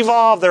wouldn't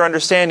evolve their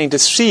understanding to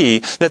see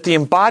that the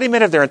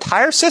embodiment of their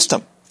entire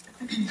system,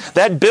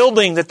 that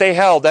building that they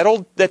held,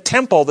 that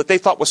temple that they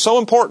thought was so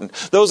important,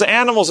 those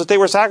animals that they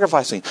were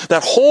sacrificing,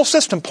 that whole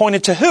system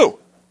pointed to who?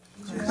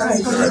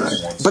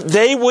 Christ. But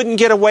they wouldn't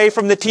get away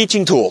from the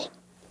teaching tool.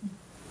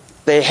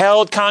 They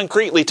held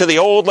concretely to the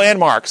old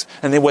landmarks,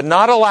 and they would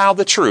not allow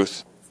the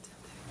truth,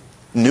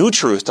 new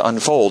truth, to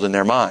unfold in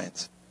their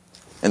minds.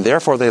 And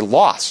therefore they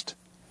lost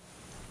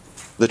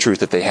the truth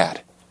that they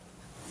had.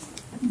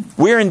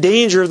 We're in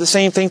danger of the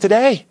same thing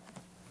today.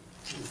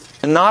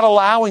 And not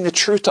allowing the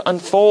truth to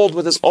unfold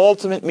with its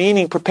ultimate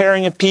meaning,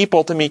 preparing a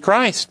people to meet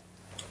Christ.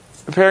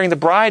 Preparing the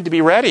bride to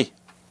be ready.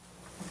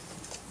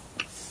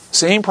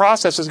 Same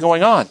process is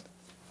going on.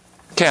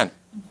 Ken?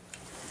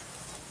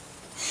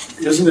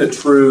 Isn't it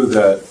true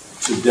that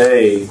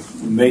today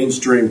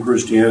mainstream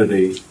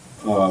Christianity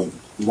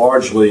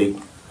largely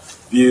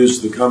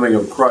views the coming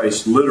of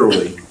Christ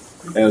literally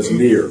as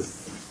near?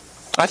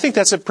 I think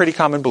that's a pretty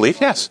common belief,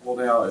 yes. Well,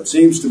 now, it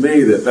seems to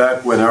me that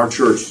back when our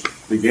church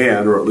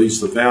began, or at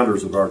least the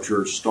founders of our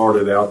church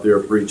started out there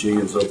preaching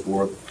and so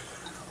forth,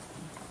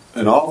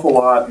 an awful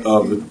lot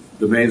of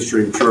the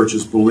mainstream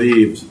churches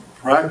believed,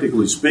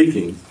 practically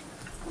speaking,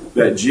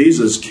 that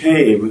Jesus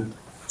came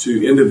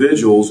to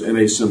individuals in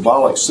a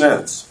symbolic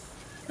sense.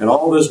 And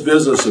all this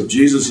business of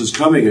Jesus is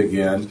coming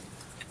again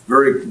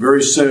very,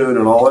 very soon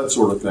and all that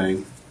sort of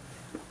thing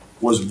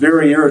was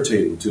very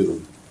irritating to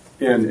them.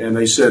 And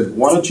they said,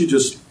 why don't you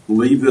just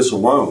leave this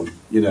alone,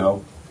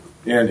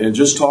 and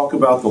just talk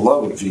about the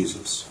love of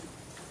Jesus?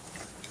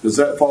 Does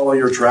that follow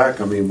your track?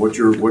 I mean, what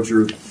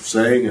you're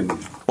saying?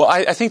 And well,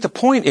 I think the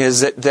point is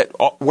that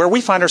where we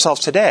find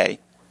ourselves today,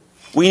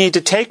 we need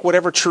to take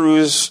whatever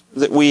truths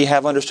that we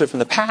have understood from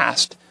the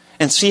past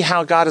and see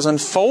how God is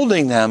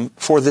unfolding them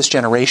for this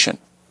generation.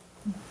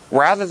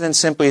 Rather than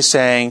simply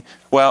saying,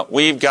 well,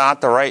 we've got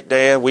the right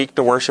day of week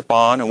to worship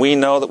on, and we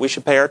know that we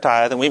should pay our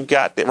tithe, and we've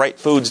got the right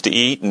foods to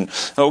eat, and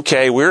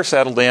okay, we're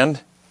settled in,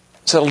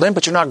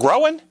 but you're not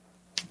growing.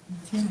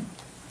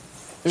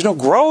 There's no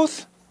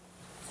growth.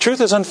 Truth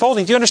is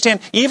unfolding. Do you understand?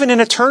 Even in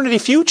eternity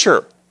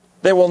future,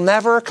 there will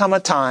never come a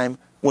time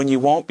when you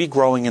won't be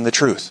growing in the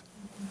truth.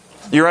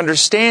 Your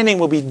understanding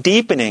will be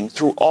deepening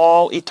through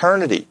all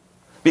eternity.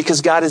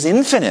 Because God is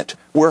infinite.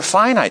 We're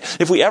finite.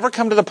 If we ever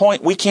come to the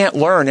point we can't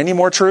learn any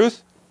more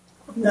truth,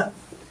 no.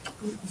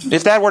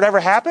 If that were to ever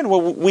happen,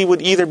 well, we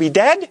would either be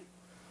dead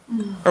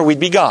or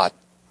we'd be God.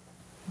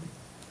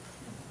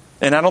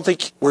 And I don't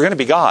think we're going to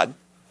be God.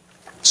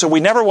 So we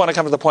never want to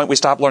come to the point we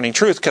stop learning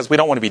truth because we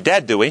don't want to be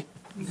dead, do we?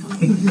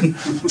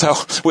 So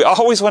we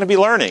always want to be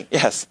learning.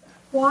 Yes.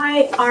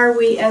 Why are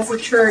we as a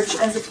church,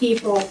 as a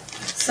people,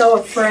 so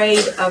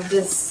afraid of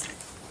this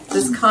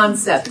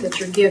concept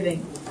that you're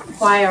giving?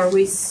 Why are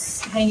we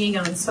hanging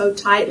on so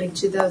tightly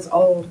to those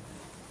old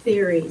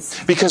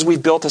theories? Because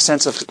we've built a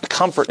sense of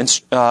comfort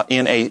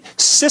in a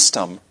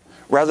system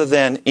rather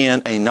than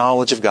in a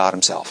knowledge of God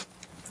Himself.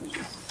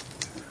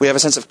 We have a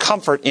sense of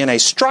comfort in a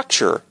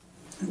structure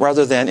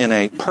rather than in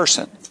a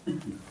person.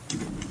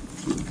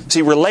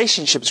 See,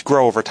 relationships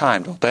grow over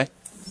time, don't they?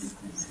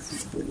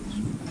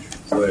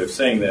 The way of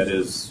saying that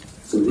is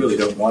we really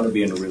don't want to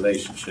be in a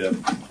relationship,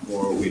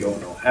 or we don't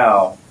know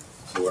how.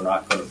 So we're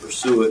not going to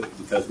pursue it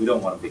because we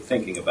don't want to be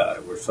thinking about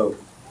it. We're so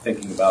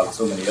thinking about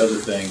so many other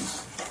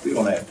things, we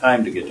don't have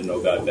time to get to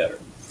know God better.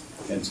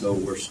 And so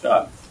we're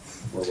stuck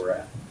where we're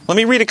at. Let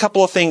me read a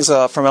couple of things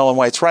from Ellen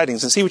White's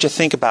writings and see what you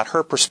think about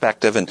her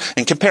perspective and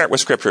compare it with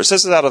Scripture.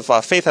 This is out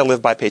of Faith I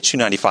Live By, page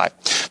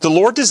 295. The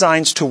Lord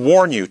designs to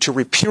warn you, to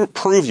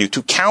reprove you,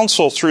 to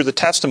counsel through the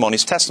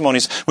testimonies,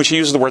 when she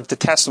uses the word the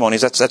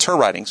testimonies, that's her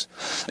writings,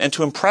 and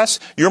to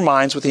impress your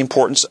minds with the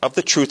importance of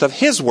the truth of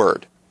His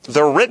Word.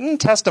 The written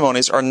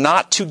testimonies are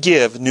not to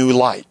give new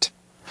light,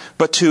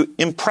 but to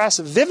impress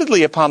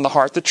vividly upon the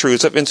heart the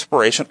truths of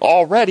inspiration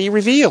already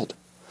revealed.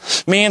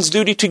 Man's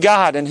duty to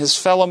God and his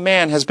fellow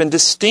man has been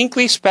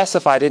distinctly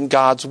specified in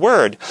God's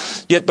Word.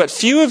 Yet but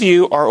few of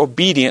you are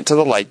obedient to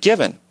the light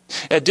given.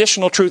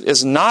 Additional truth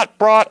is not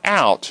brought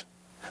out,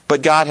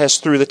 but God has,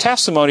 through the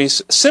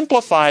testimonies,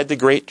 simplified the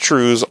great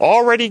truths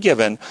already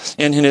given,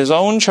 and in his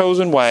own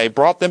chosen way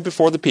brought them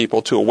before the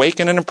people to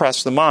awaken and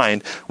impress the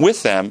mind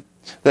with them,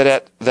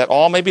 that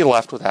all may be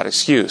left without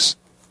excuse.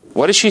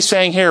 What is she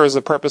saying here is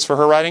the purpose for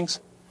her writings?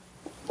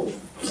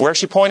 Where is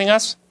she pointing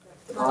us?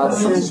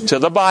 To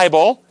the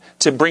Bible.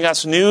 To bring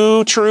us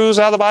new truths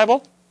out of the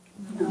Bible?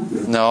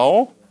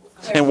 No.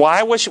 And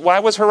why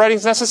was her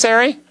writings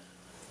necessary?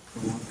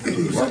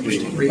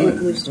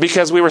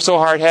 Because we were so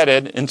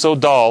hard-headed and so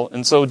dull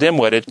and so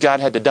dim-witted,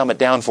 God had to dumb it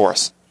down for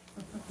us.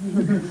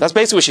 That's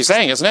basically what she's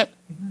saying, isn't it?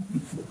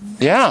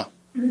 Yeah.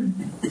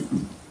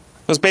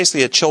 It was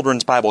basically a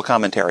children's Bible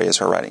commentary, is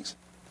her writings.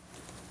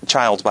 A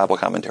child's Bible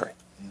commentary.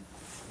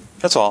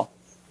 That's all.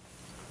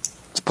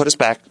 To put us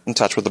back in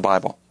touch with the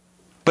Bible.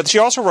 But she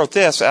also wrote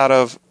this out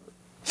of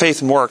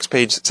Faith and Works,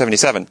 page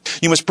 77.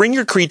 You must bring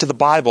your creed to the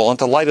Bible, and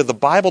to the light of the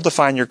Bible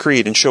define your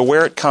creed and show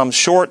where it comes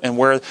short and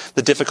where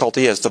the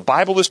difficulty is. The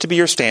Bible is to be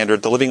your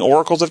standard. The living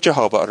oracles of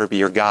Jehovah are to be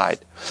your guide.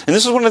 And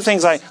this is one of the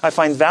things I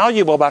find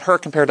valuable about her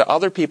compared to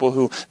other people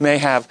who may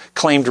have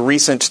claimed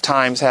recent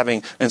times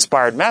having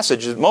inspired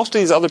messages. Most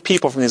of these other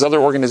people from these other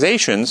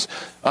organizations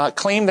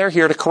claim they're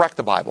here to correct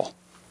the Bible.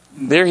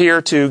 They're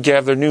here to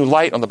give their new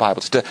light on the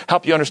Bible, to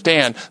help you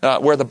understand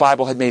where the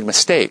Bible had made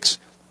mistakes.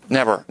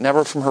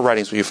 Never from her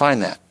writings will you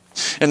find that.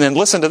 And then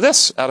listen to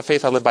this out of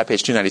Faith I Live By,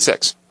 page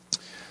 296.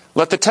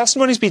 Let the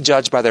testimonies be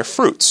judged by their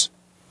fruits.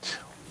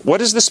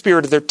 What is the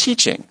spirit of their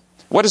teaching?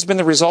 What has been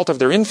the result of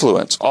their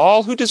influence?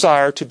 All who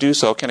desire to do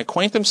so can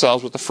acquaint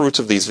themselves with the fruits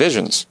of these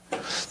visions.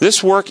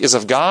 This work is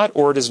of God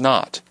or it is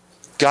not.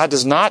 God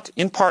does nothing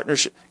in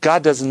partnership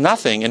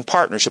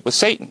with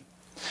Satan.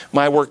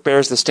 My work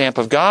bears the stamp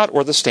of God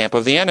or the stamp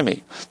of the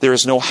enemy. There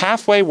is no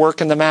halfway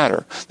work in the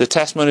matter. The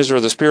testimonies are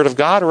of the Spirit of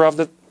God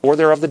or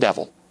they're of the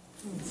devil.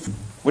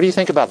 What do you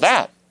think about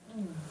that?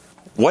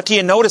 What do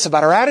you notice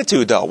about her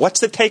attitude, though? What's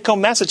the take-home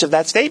message of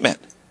that statement?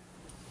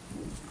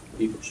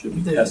 People should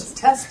be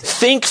tested.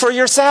 Think for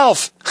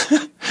yourself.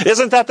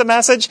 Isn't that the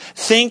message?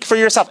 Think for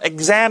yourself.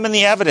 Examine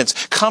the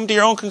evidence. Come to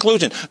your own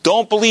conclusion.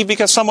 Don't believe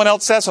because someone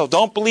else says so.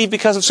 Don't believe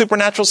because of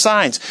supernatural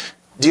signs.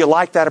 Do you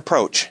like that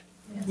approach?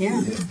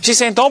 Yeah. She's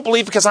saying, don't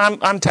believe because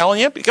I'm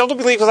telling you. Don't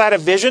believe because I had a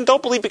vision.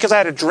 Don't believe because I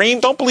had a dream.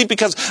 Don't believe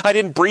because I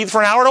didn't breathe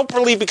for an hour. Don't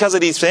believe because of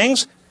these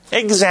things.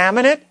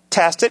 Examine it,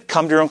 test it,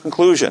 come to your own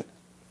conclusion.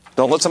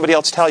 Don't let somebody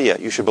else tell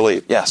you should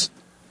believe. Yes?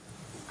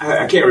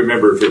 I can't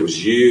remember if it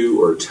was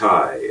you or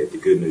Ty at the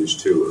Good News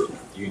Tour.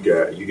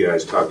 You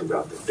guys talked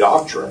about the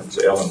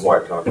doctrines. Ellen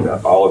White talked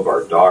about all of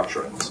our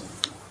doctrines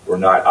were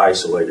not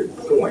isolated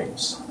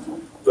points,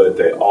 but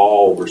they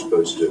all were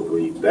supposed to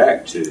lead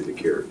back to the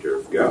character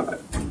of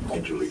God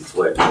and to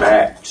reflect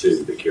back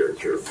to the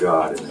character of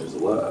God and His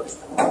love.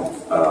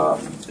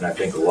 And I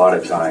think a lot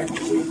of times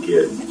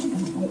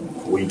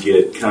we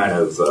get kind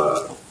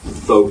of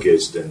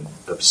focused and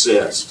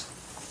obsessed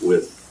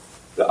with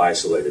the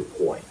isolated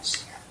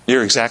points.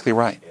 You're exactly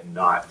right. And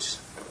not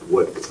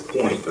what the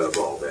point of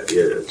all that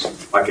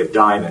is. Like a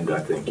diamond, I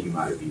think you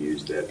might have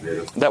used that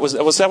metaphor.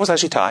 That was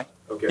actually Ty.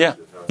 Okay. Yeah.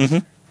 Mm-hmm.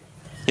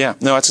 Yeah,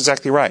 no, that's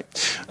exactly right.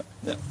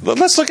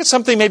 Let's look at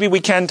something maybe we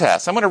can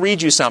test. I'm going to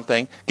read you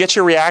something, get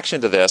your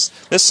reaction to this.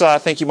 This I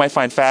think you might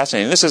find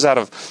fascinating. This is out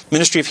of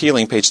Ministry of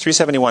Healing, page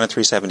 371 and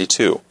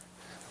 372.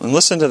 And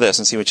listen to this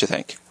and see what you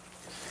think.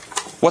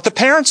 What the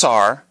parents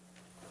are,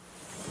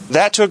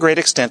 that to a great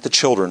extent the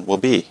children will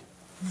be.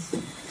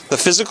 The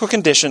physical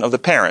condition of the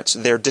parents,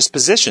 their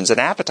dispositions and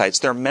appetites,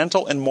 their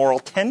mental and moral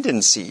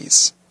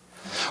tendencies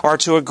are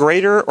to a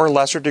greater or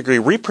lesser degree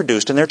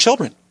reproduced in their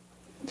children.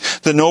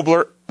 The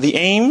nobler the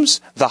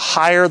aims, the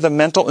higher the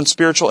mental and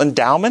spiritual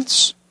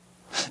endowments,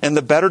 and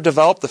the better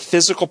developed the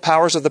physical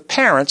powers of the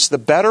parents, the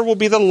better will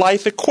be the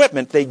life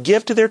equipment they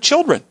give to their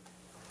children.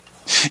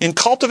 In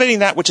cultivating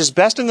that which is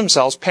best in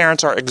themselves,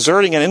 parents are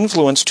exerting an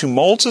influence to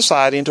mold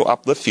society and to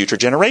uplift future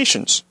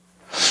generations.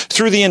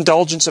 Through the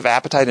indulgence of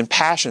appetite and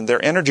passion,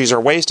 their energies are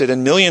wasted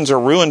and millions are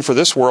ruined for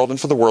this world and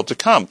for the world to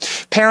come.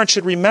 Parents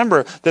should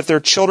remember that their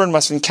children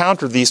must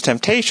encounter these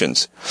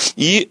temptations.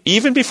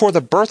 Even before the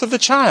birth of the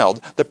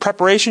child, the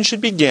preparation should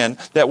begin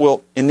that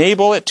will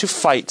enable it to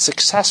fight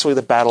successfully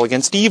the battle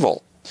against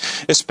evil.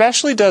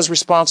 Especially does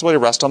responsibility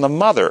rest on the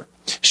mother.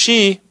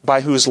 She,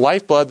 by whose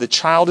lifeblood the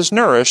child is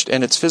nourished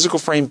and its physical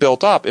frame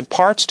built up,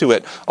 imparts to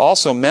it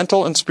also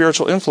mental and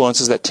spiritual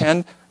influences that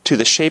tend to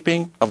the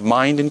shaping of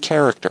mind and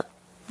character.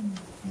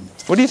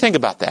 What do you think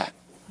about that?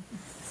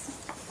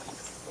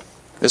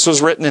 This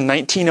was written in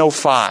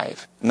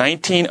 1905.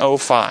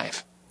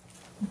 1905.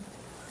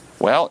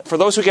 Well, for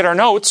those who get our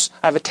notes,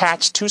 I've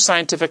attached 2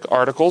 scientific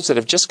articles that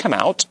have just come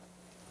out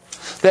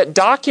that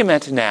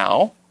document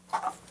now,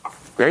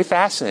 very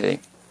fascinating,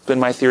 it's been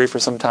my theory for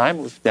some time,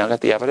 we've now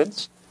got the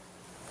evidence,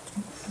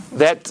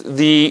 that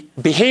the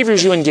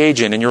behaviors you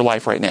engage in your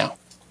life right now,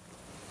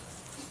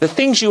 the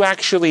things you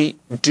actually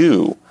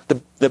do,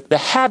 the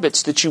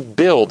habits that you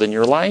build in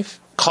your life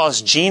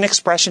cause gene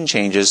expression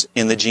changes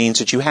in the genes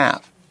that you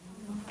have.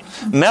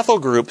 Methyl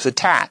groups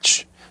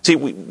attach. See,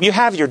 you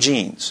have your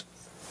genes,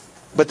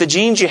 but the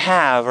genes you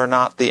have are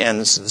not the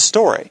ends of the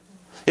story.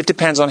 It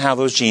depends on how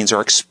those genes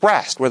are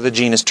expressed, whether the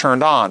gene is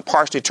turned on,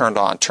 partially turned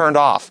on, turned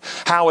off,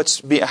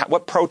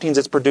 what proteins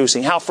it's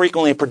producing, how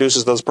frequently it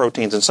produces those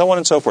proteins, and so on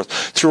and so forth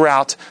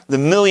throughout the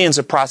millions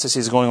of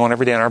processes going on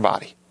every day in our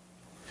body.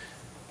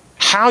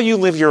 How you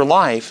live your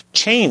life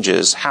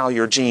changes how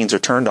your genes are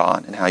turned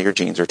on and how your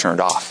genes are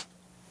turned off.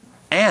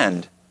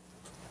 And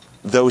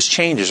those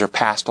changes are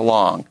passed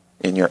along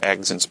in your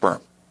eggs and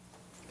sperm.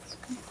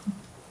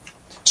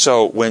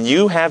 So when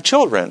you have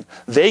children,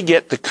 they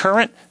get the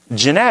current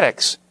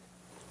genetics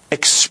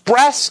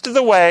expressed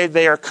the way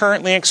they are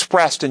currently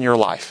expressed in your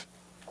life.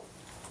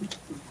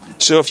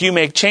 So if you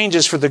make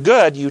changes for the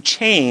good, you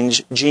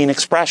change gene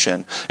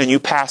expression and you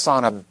pass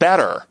on a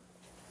better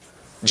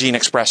gene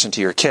expression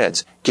to your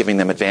kids, giving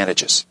them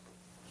advantages.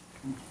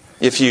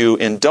 If you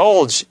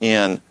indulge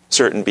in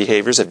certain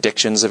behaviors,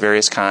 addictions of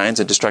various kinds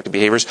and destructive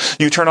behaviors,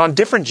 you turn on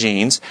different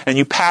genes and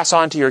you pass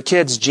on to your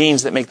kids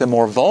genes that make them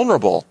more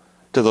vulnerable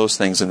to those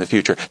things in the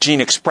future.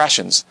 Gene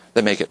expressions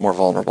that make it more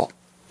vulnerable.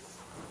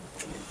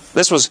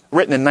 This was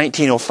written in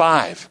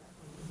 1905.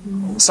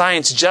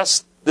 Science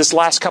just this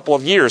last couple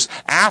of years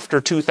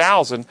after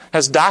 2000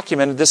 has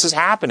documented this is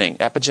happening.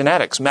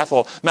 Epigenetics,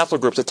 methyl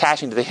groups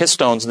attaching to the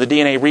histones in the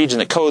DNA region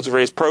that codes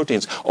various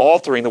proteins,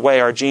 altering the way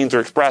our genes are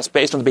expressed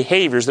based on the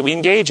behaviors that we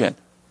engage in.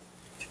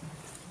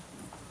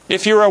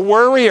 If you're a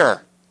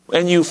worrier,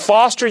 and you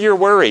foster your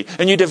worry,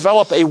 and you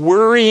develop a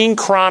worrying,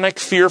 chronic,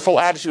 fearful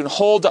attitude, and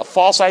hold up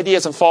false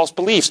ideas and false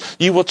beliefs,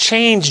 you will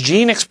change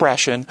gene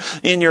expression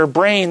in your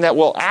brain that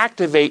will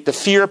activate the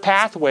fear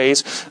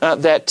pathways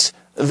that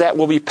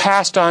will be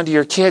passed on to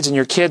your kids, and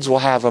your kids will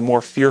have a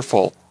more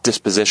fearful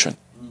disposition.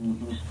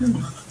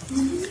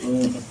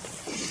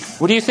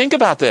 What do you think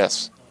about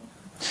this?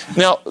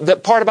 Now, the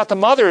part about the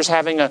mothers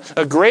having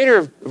a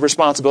greater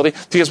responsibility,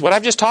 because what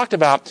I've just talked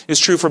about is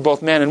true for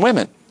both men and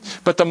women.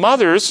 But the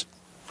mothers,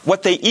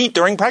 what they eat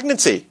during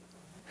pregnancy.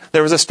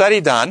 There was a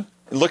study done,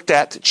 looked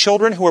at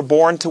children who were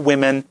born to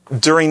women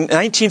during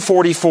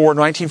 1944 and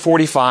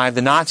 1945,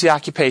 the Nazi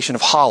occupation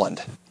of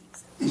Holland.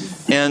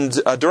 And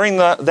during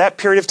that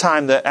period of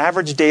time, the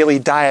average daily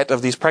diet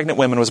of these pregnant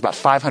women was about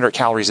 500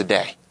 calories a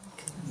day.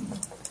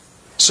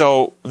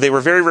 So they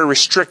were very, very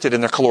restricted in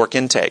their caloric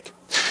intake.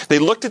 They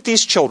looked at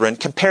these children,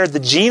 compared the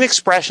gene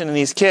expression in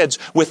these kids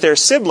with their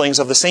siblings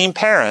of the same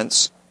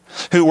parents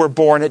who were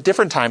born at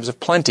different times of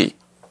plenty.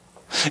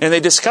 And they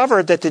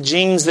discovered that the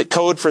genes that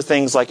code for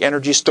things like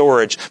energy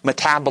storage,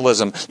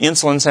 metabolism,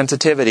 insulin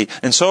sensitivity,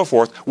 and so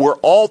forth were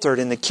altered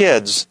in the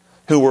kids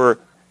who were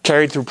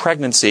carried through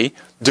pregnancy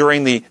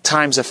during the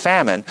times of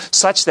famine,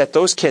 such that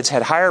those kids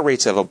had higher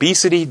rates of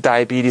obesity,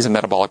 diabetes, and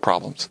metabolic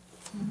problems.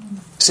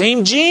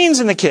 Same genes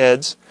in the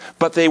kids,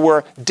 but they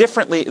were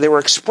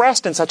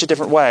expressed in such a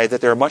different way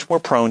that they were much more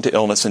prone to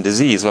illness and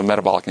disease of a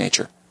metabolic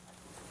nature.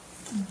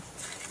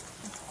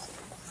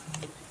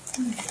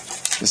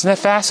 Isn't that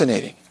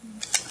fascinating?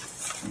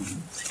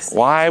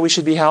 Why we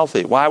should be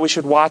healthy, why we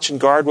should watch and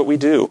guard what we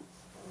do.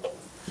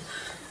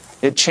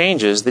 It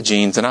changes the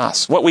genes in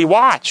us. What we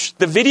watch,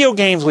 the video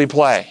games we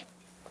play,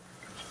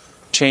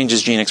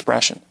 changes gene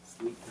expression.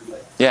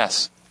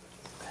 Yes?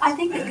 I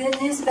think the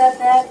good news about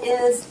that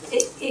is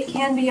it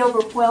can be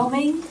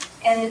overwhelming,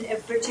 and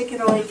it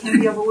particularly can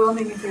be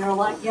overwhelming if you're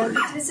like young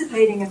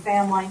participating in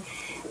family.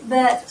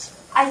 But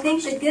I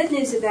think the good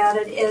news about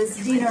it is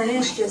Dean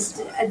Ornish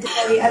just, I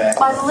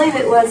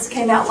believe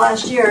came out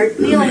last year,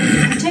 dealing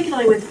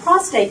particularly with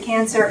prostate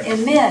cancer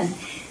in men,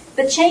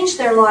 but changed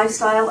their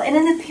lifestyle, and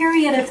in the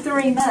period of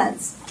 3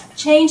 months,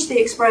 changed the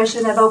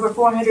expression of over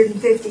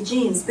 450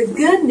 genes. The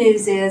good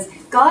news is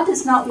God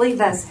does not leave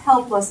us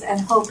helpless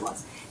and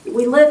hopeless.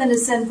 We live in a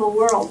sinful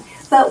world,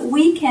 but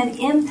we can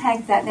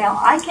impact that now.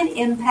 I can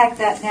impact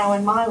that now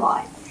in my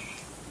life.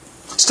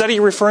 Study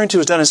you're referring to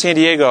was done in San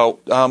Diego.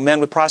 Men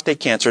with prostate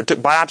cancer took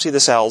biopsy of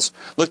the cells,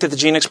 looked at the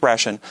gene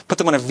expression, put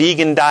them on a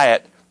vegan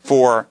diet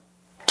for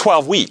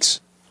 12 weeks.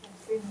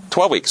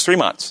 12 weeks, 3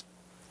 months.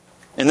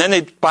 And then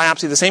they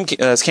biopsied the same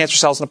cancer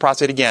cells in the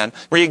prostate again,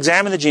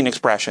 re-examined the gene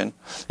expression,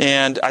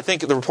 and I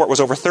think the report was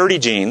over 30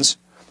 genes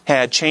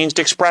had changed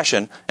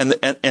expression, and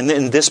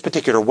in this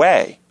particular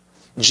way.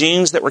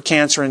 Genes that were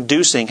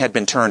cancer-inducing had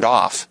been turned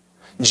off.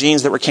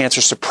 Genes that were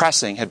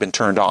cancer-suppressing had been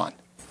turned on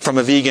from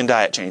a vegan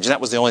diet change. And that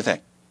was the only thing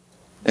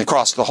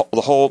across the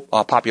whole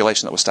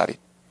population that was studied.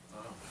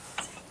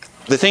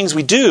 The things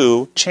we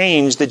do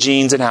change the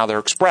genes and how they're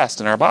expressed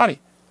in our body.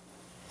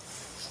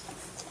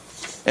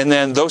 And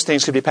then those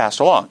things could be passed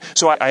along.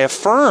 So I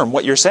affirm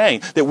what you're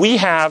saying, that we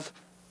have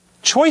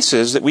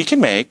choices that we can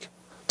make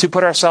to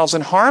put ourselves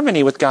in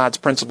harmony with God's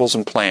principles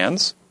and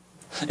plans.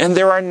 And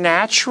there are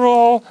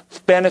natural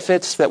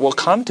benefits that will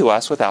come to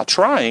us without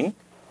trying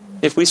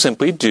if we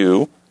simply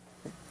do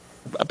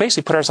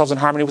basically put ourselves in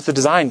harmony with the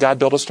design God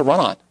built us to run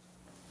on.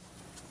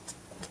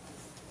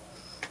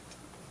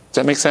 Does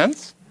that make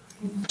sense?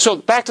 So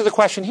back to the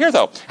question here,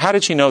 though. How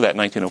did she know that in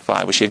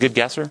 1905? Was she a good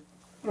guesser?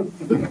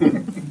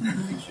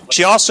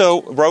 She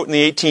also wrote in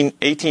the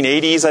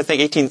 1880s, I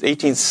think,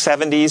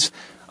 1870s,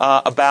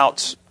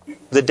 about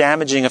the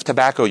damaging of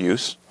tobacco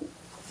use.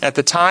 At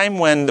the time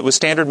when it was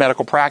standard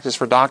medical practice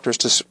for doctors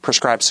to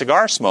prescribe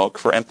cigar smoke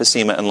for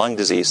emphysema and lung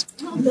disease.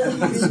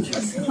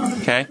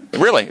 Okay?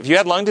 Really, if you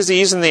had lung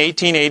disease in the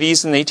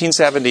 1880s and the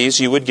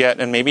 1870s, you would get,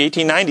 and maybe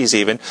 1890s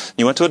even,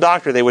 you went to a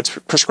doctor, they would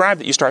prescribe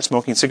that you start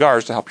smoking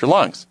cigars to help your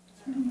lungs.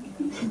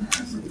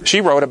 She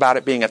wrote about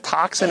it being a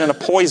toxin and a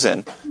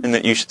poison and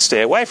that you should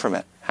stay away from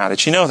it. How did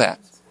she know that?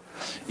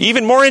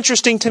 Even more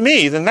interesting to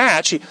me than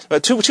that,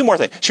 two more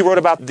things. She wrote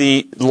about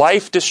the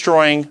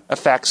life-destroying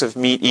effects of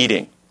meat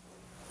eating.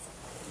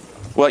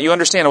 Well, you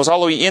understand, it was all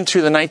the way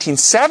into the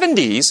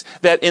 1970s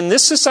that in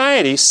this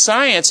society,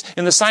 science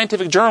in the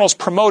scientific journals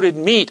promoted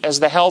meat as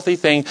the healthy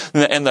thing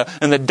and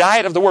the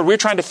diet of the world. We were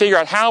trying to figure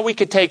out how we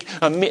could take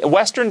a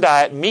Western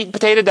diet, meat and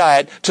potato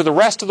diet, to the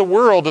rest of the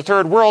world, the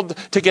third world,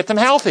 to get them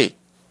healthy.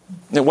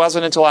 It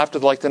wasn't until after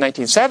the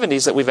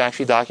 1970s that we've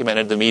actually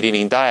documented the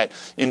meat-eating diet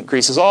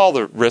increases all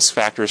the risk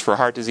factors for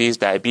heart disease,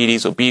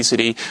 diabetes,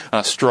 obesity,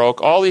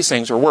 stroke. All these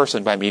things are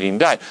worsened by meat-eating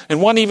diet. And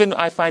one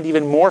I find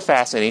even more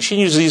fascinating, she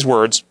uses these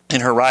words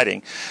in her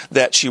writing,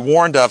 that she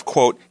warned of,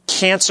 quote,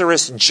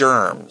 cancerous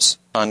germs,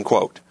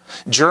 unquote.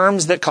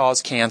 Germs that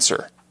cause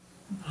cancer.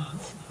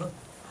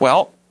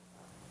 Well,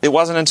 it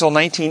wasn't until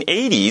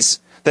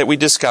 1980s that we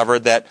discovered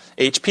that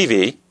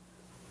HPV,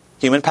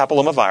 human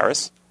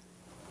papillomavirus,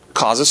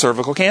 causes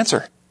cervical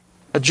cancer.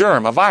 A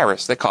germ, a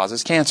virus that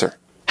causes cancer.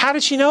 How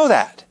did she know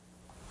that?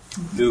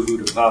 Knew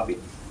who to copy.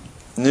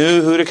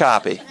 Knew who to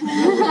copy.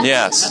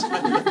 Yes.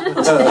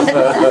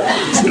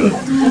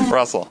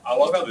 Russell. I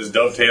love how this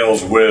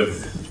dovetails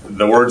with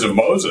the words of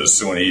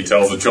Moses when he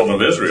tells the children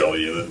of Israel,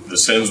 the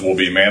sins will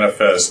be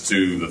manifest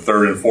to the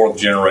third and fourth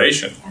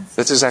generation.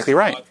 That's exactly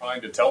right. He's not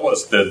trying to tell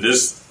us that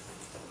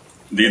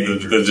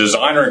the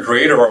designer and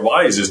creator of our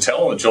bodies is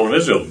telling the children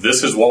of Israel,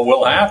 this is what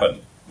will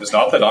happen. It's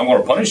not that I'm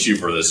going to punish you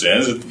for the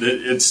sins.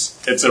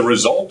 It's a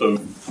result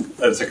of,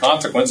 it's a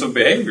consequence of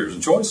behaviors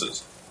and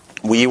choices.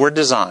 We were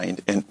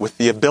designed with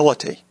the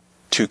ability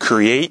to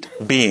create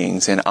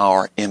beings in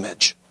our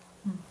image.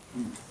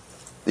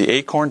 The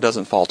acorn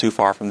doesn't fall too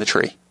far from the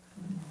tree.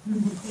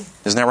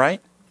 Isn't that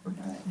right?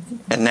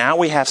 And now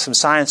we have some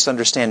science to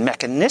understand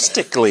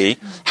mechanistically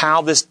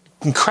how this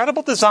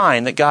incredible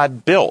design that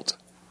God built,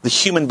 the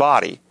human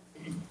body,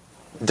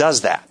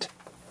 does that.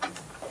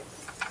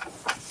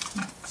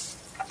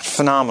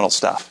 Phenomenal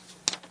stuff.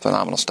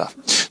 Phenomenal stuff.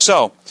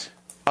 So,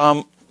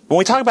 when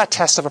we talk about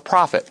tests of a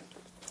prophet,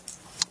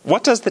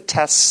 what does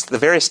the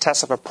various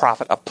tests of a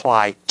prophet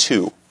apply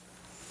to?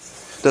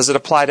 Does it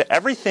apply to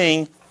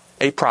everything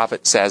a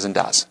prophet says and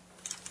does?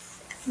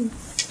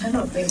 I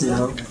don't think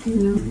so.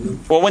 No.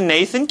 Well, when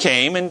Nathan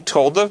came and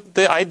told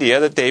the idea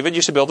that David,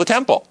 you should build a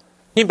temple,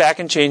 he came back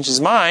and changed his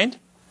mind.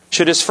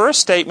 Should his first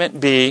statement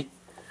be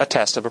a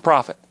test of a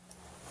prophet?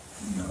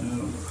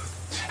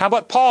 How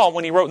about Paul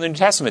when he wrote in the New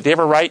Testament? Did he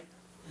ever write,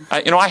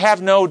 I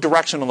have no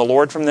direction on the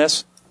Lord from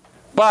this,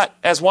 but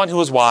as one who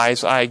is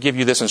wise, I give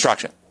you this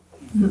instruction.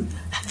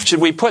 Should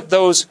we put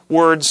those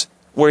words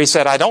where he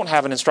said, I don't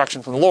have an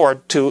instruction from the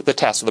Lord, to the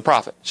test of the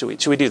prophet? Should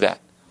we do that?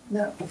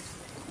 No.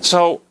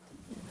 So,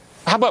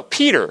 how about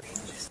Peter?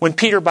 When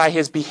Peter, by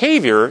his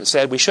behavior,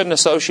 said we shouldn't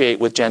associate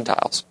with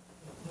Gentiles.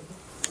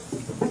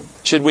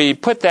 Should we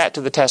put that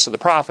to the test of the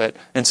prophet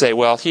and say,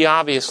 well, he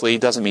obviously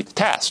doesn't meet the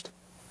test,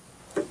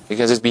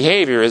 because his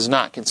behavior is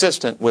not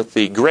consistent with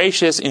the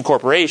gracious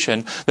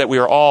incorporation that we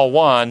are all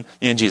one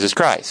in Jesus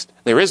Christ.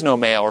 There is no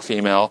male or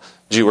female,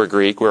 Jew or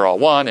Greek, we're all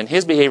one, and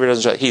his behavior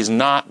doesn't show he's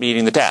not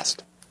meeting the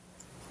test.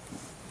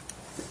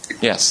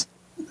 Yes?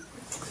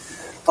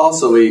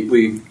 Also, we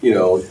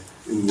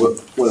in one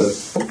of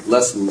the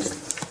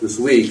lessons this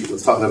week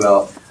was talking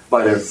about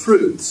by their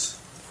fruits.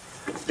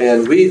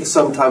 And we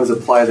sometimes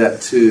apply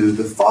that to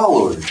the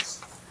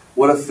followers.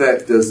 What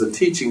effect does the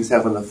teachings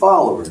have on the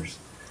followers?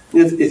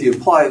 If you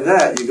apply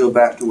that, you go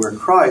back to where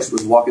Christ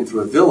was walking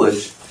through a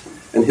village,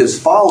 and his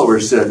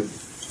followers said,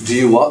 "Do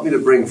you want me to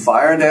bring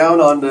fire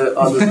down on the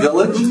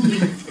village?"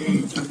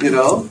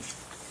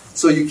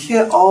 So you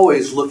can't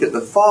always look at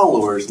the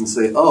followers and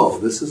say, "Oh,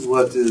 this is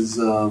what is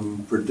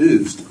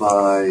produced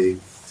by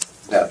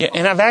that." Yeah,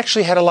 and I've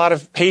actually had a lot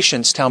of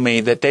patients tell me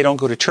that they don't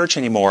go to church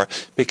anymore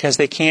because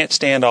they can't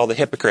stand all the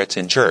hypocrites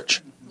in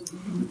church.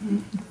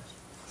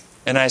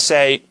 And I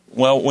say,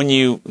 well, when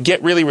you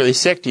get really, really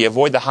sick, do you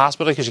avoid the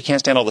hospital because you can't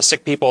stand all the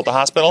sick people at the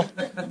hospital?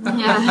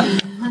 Yeah.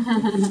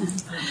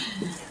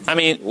 I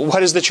mean,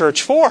 what is the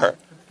church for?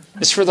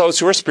 It's for those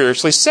who are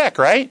spiritually sick,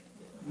 right?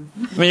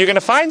 I mean, you're going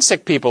to find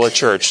sick people at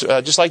church,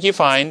 just like you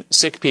find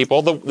sick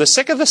people. The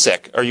sick of the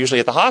sick are usually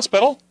at the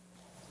hospital.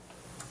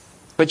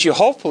 But you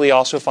hopefully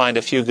also find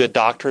a few good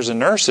doctors and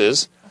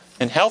nurses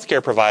and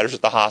healthcare providers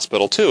at the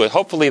hospital, too. And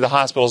hopefully the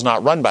hospital is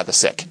not run by the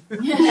sick.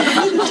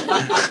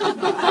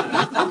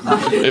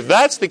 If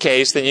that's the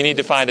case, then you need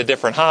to find a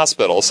different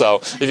hospital.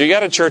 So if you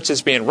got a church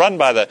that's being run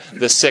by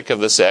the sick of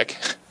the sick,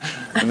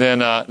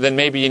 then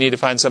maybe you need to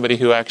find somebody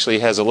who actually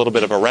has a little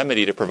bit of a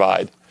remedy to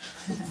provide.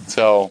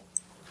 So,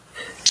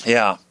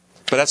 yeah.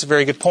 But that's a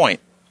very good point.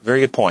 Very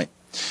good point.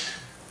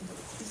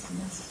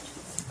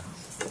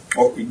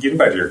 Well, getting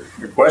back to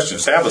your question,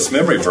 Sabbath's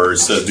memory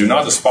verse says, do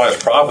not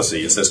despise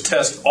prophecy. It says,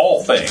 test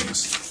all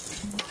things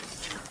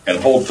and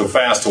hold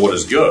fast to what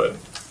is good.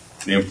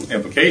 The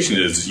implication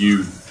is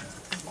you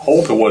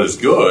hold to what is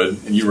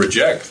good and you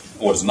reject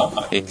what is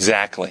not.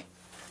 Exactly.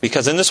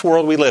 Because in this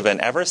world we live in,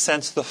 ever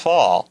since the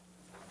fall,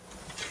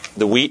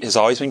 the wheat has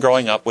always been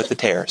growing up with the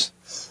tares.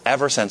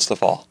 Ever since the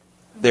fall.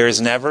 There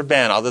has never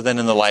been, other than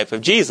in the life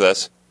of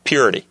Jesus,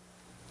 purity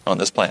on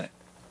this planet.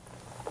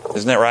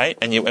 Isn't that right?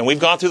 And we've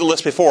gone through the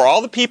list before.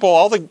 All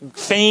the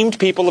famed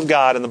people of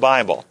God in the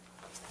Bible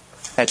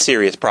had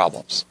serious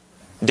problems.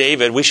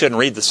 David, we shouldn't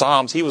read the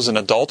Psalms. He was an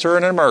adulterer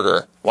and a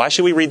murderer. Why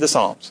should we read the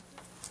Psalms?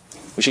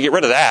 We should get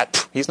rid of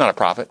that. He's not a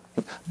prophet.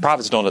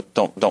 Prophets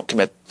don't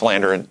commit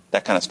slander and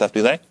that kind of stuff,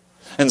 do they?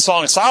 And the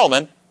Song of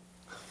Solomon,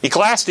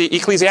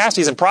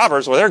 Ecclesiastes and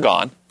Proverbs, well, they're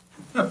gone.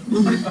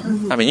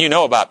 I mean, you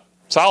know about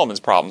Solomon's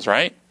problems,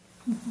 right?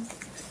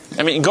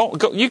 I mean, go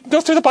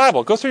through the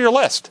Bible. Go through your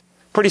list.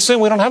 Pretty soon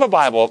we don't have a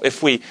Bible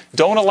if we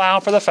don't allow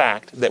for the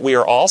fact that we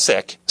are all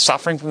sick,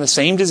 suffering from the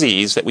same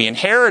disease that we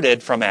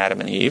inherited from Adam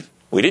and Eve.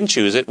 We didn't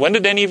choose it. When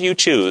did any of you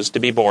choose to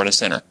be born a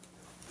sinner?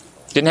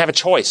 Didn't have a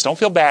choice. Don't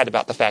feel bad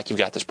about the fact you've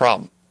got this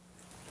problem.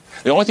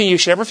 The only thing you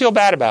should ever feel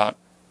bad about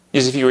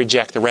is if you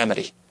reject the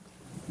remedy.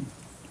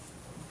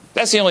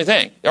 That's the only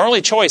thing. Our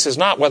only choice is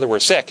not whether we're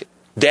sick,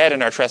 dead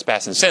in our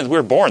trespasses and sins. We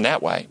were born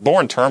that way,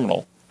 born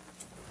terminal.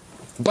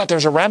 But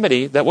there's a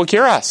remedy that will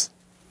cure us.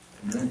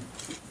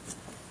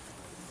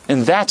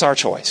 And that's our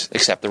choice.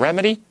 Accept the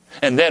remedy.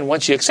 And then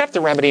once you accept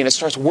the remedy and it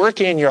starts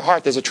working in your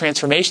heart, there's a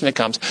transformation that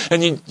comes.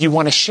 And you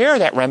want to share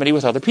that remedy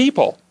with other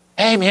people.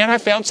 Hey man, I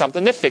found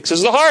something that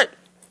fixes the heart.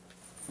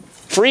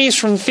 Frees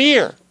from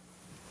fear.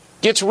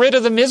 Gets rid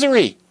of the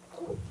misery.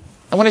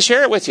 I want to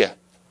share it with you.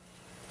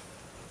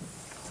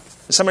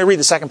 Somebody read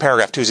the second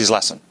paragraph of Tuesday's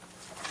lesson.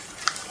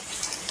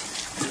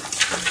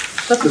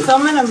 The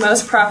fulfillment of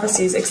most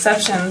prophecies,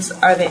 exceptions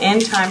are the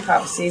end-time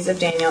prophecies of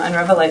Daniel and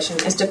Revelation,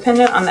 is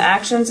dependent on the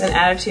actions and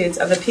attitudes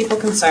of the people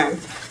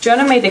concerned.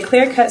 Jonah made the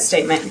clear-cut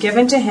statement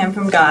given to him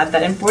from God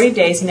that in 40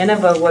 days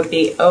Nineveh would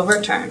be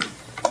overturned.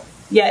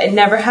 Yet it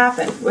never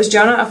happened. Was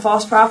Jonah a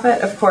false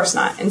prophet? Of course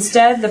not.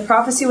 Instead, the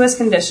prophecy was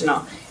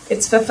conditional.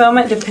 Its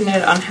fulfillment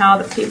depended on how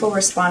the people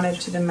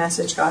responded to the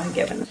message God had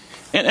given them.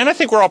 And I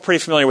think we're all pretty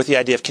familiar with the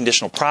idea of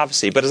conditional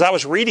prophecy. But as I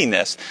was reading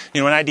this,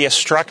 an idea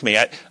struck me.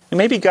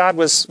 Maybe God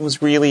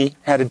was really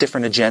had a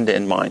different agenda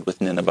in mind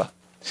with Nineveh.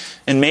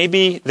 And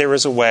maybe there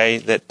was a way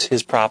that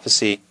his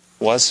prophecy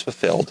was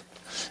fulfilled.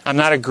 I'm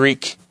not a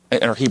Greek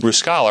or Hebrew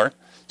scholar,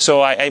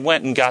 so I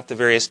went and got the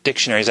various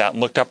dictionaries out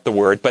and looked up the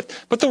word. But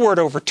the word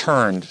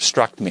overturned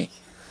struck me.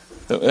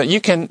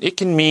 It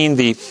can mean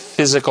the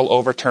physical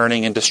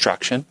overturning and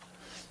destruction.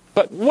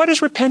 But what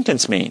does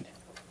repentance mean?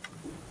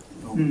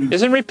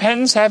 Isn't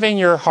repentance having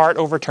your heart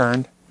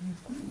overturned?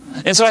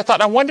 And so I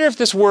thought, I wonder if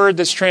this word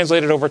that's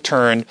translated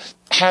overturned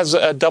has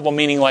a double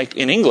meaning like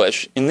in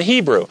English, in the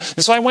Hebrew.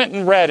 And so I went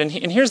and read, and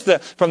here's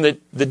from the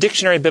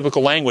Dictionary of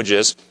Biblical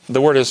Languages,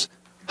 the word is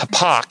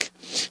hapak.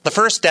 The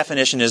first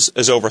definition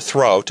is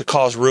overthrow, to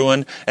cause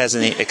ruin as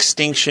in the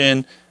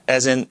extinction,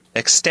 as in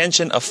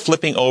extension of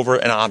flipping over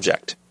an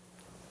object.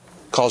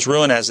 Cause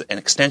ruin as an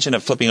extension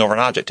of flipping over an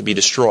object, to be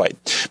destroyed.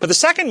 But the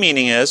second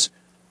meaning is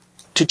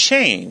to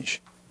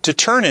change. To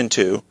turn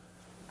into,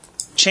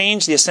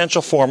 change the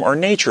essential form or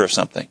nature of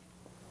something.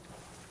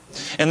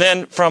 And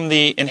then from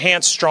the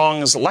Enhanced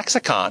Strong's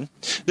Lexicon,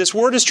 this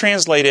word is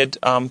translated,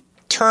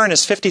 turn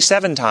is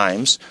 57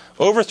 times,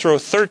 overthrow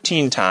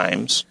 13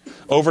 times,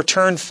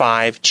 overturn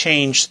 5,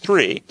 change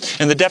 3.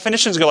 And the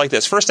definitions go like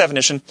this. First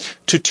definition,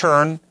 to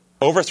turn,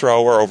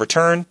 overthrow, or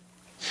overturn.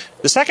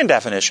 The second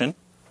definition,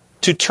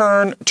 to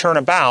turn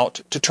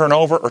about, to turn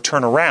over, or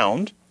turn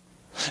around.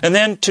 And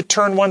then to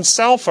turn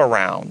oneself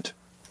around.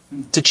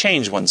 To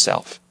change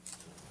oneself.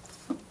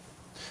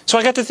 So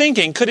I got to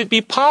thinking, could it be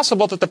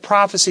possible that the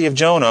prophecy of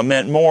Jonah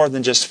meant more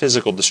than just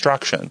physical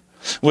destruction?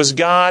 Was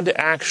God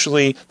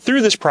actually,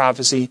 through this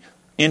prophecy,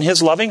 in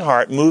his loving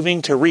heart,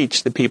 moving to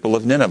reach the people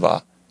of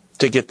Nineveh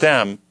to get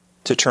them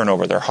to turn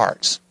over their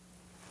hearts?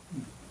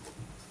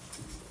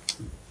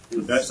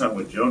 That's not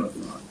what Jonah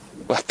thought.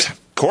 Well,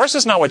 of course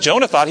it's not what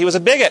Jonah thought. He was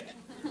a bigot.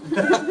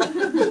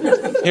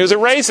 He was a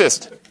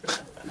racist.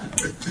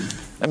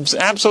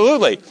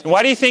 Absolutely.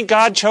 Why do you think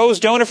God chose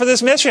Jonah for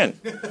this mission?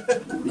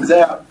 He's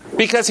out.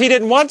 Because he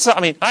didn't want some.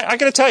 I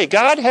got to tell you,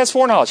 God has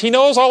foreknowledge. He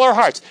knows all our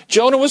hearts.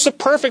 Jonah was the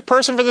perfect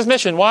person for this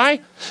mission.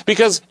 Why?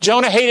 Because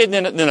Jonah hated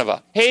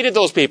Nineveh. Hated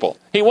those people.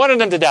 He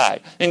wanted them to die.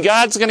 And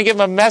God's going to give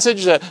him a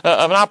message, of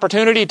an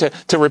opportunity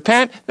to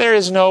repent. There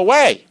is no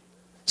way.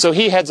 So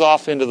he heads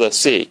off into the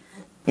sea.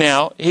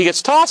 Now, he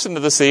gets tossed into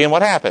the sea, and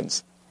what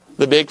happens?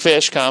 The big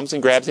fish comes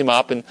and grabs him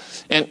up. And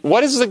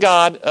what is the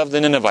god of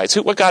the Ninevites?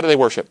 What god do they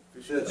worship?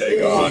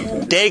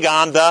 Dagon.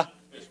 Dagon, the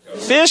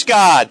Fish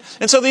god.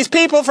 And so these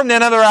people from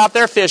Nineveh are out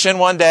there fishing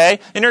one day,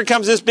 and here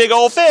comes this big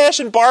old fish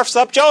and barfs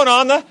up Jonah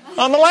on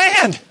the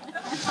land.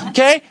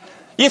 Okay?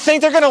 You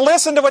think they're going to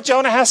listen to what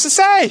Jonah has to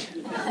say. He's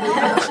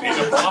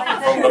a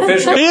prophet from the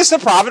fish god. He's the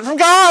prophet from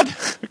God.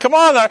 Come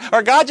on,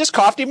 our God just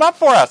coughed him up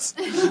for us.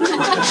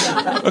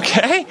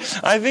 Okay?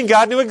 I think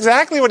God knew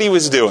exactly what he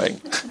was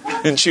doing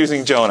in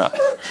choosing Jonah.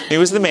 He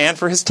was the man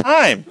for his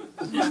time.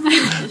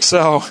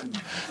 So,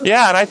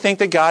 yeah, and I think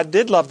that God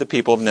did love the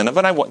people of Nineveh,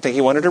 and I think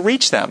he wanted to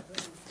reach them.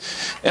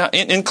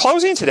 In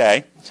closing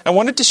today, I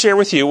wanted to share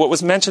with you what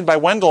was mentioned by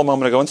Wendell a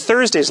moment ago in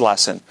Thursday's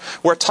lesson,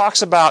 where it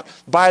talks about,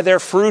 by their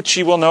fruits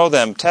you will know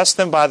them, test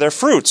them by their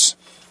fruits.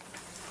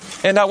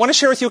 And I want to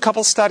share with you a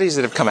couple studies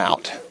that have come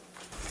out.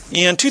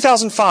 In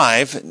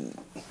 2005,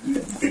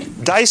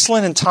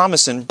 Dyslin and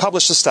Thomason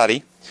published a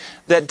study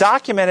that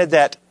documented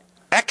that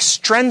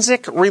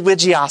extrinsic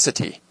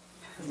religiosity,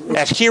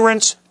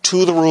 adherence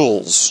to the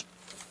rules,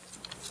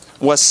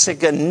 was a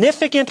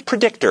significant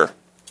predictor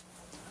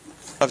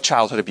of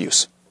childhood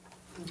abuse.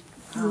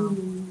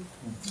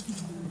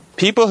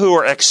 People who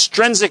are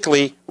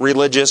extrinsically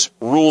religious,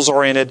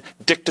 rules-oriented,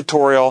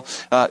 dictatorial,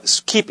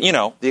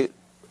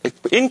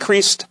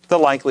 increased the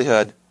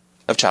likelihood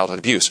of childhood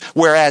abuse.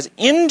 Whereas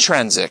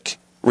intrinsic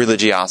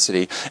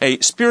religiosity, a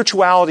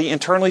spirituality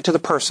internally to the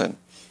person,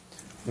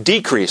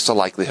 decreased the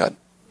likelihood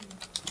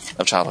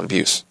of childhood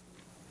abuse.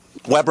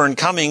 Weber and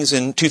Cummings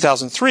in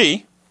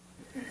 2003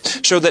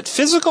 showed that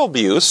physical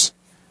abuse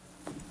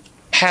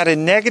had a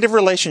negative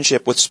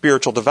relationship with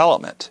spiritual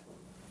development.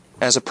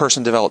 As a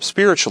person developed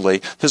spiritually,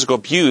 physical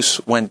abuse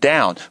went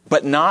down,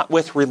 but not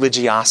with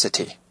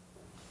religiosity.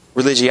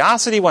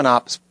 Religiosity went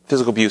up,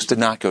 physical abuse did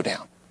not go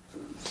down.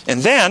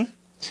 And then,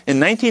 in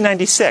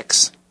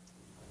 1996,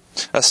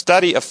 a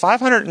study of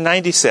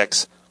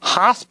 596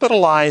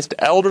 hospitalized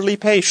elderly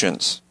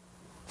patients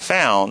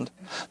found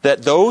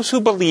that those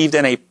who believed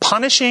in a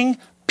punishing,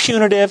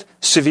 punitive,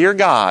 severe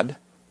God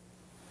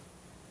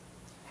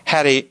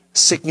had a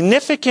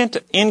significant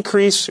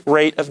increased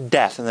rate of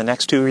death in the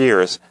next 2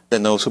 years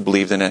than those who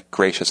believed in a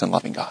gracious and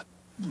loving God.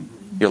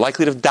 Your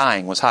likelihood of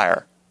dying was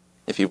higher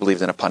if you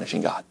believed in a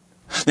punishing God.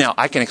 Now,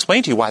 I can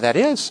explain to you why that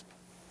is.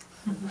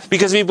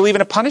 Because if you believe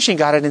in a punishing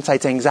God, it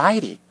incites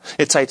anxiety.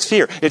 It incites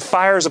fear. It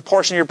fires a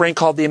portion of your brain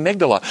called the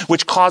amygdala,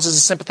 which causes the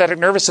sympathetic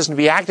nervous system to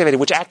be activated,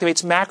 which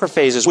activates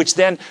macrophages, which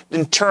then,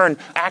 in turn,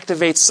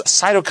 activates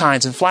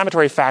cytokines,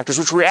 inflammatory factors,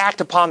 which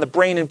react upon the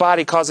brain and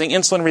body, causing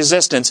insulin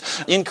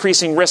resistance,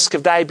 increasing risk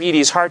of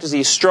diabetes, heart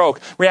disease, stroke,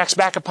 reacts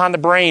back upon the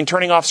brain,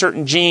 turning off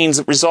certain genes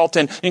that result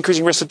in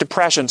increasing risk of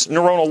depressions,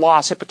 neuronal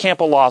loss,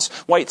 hippocampal loss,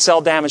 white cell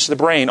damage to the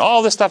brain.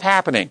 All this stuff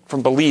happening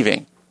from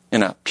believing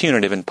in a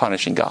punitive and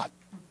punishing God.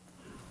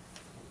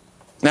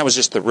 And that was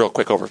just the real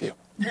quick overview.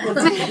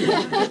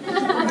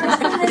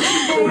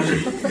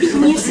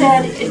 When you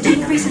said it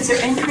decreases or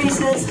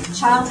increases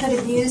childhood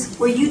abuse,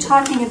 were you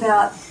talking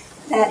about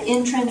that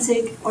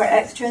intrinsic or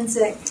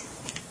extrinsic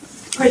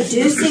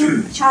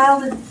producing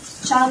childhood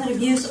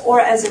abuse or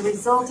as a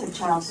result of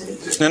childhood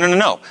abuse?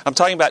 No. I'm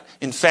talking about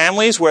in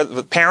families where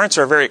the parents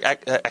are very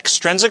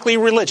extrinsically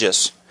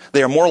religious,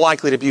 they are more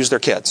likely to abuse their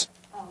kids.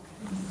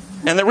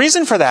 And the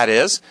reason for that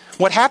is,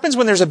 what happens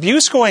when there's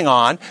abuse going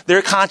on,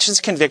 their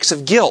conscience convicts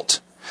of guilt.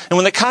 And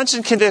when the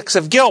conscience convicts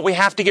of guilt, we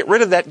have to get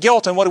rid of that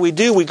guilt. And what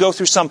do? We go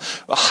through some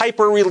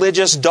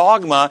hyper-religious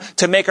dogma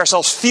to make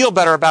ourselves feel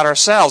better about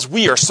ourselves.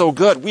 We are so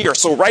good. We are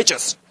so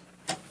righteous.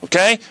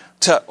 Okay?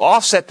 To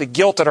offset the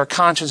guilt that our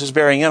conscience is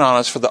bearing in on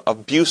us for the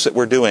abuse that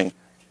we're doing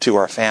to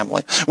our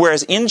family.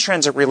 Whereas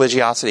intrinsic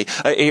religiosity,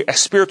 a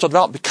spiritual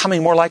development,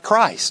 becoming more like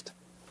Christ,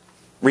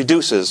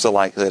 reduces the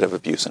likelihood of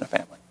abuse in a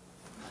family.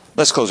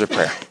 Let's close with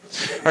prayer.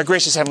 Our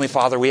gracious Heavenly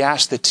Father, we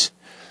ask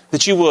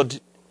that you would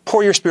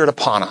pour your Spirit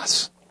upon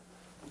us,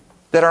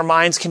 that our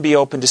minds can be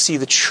open to see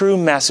the true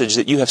message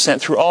that you have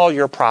sent through all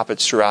your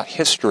prophets throughout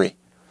history,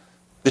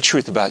 the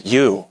truth about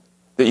you,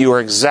 that you are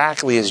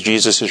exactly as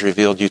Jesus has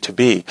revealed you to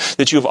be,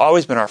 that you have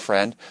always been our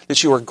friend,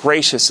 that you are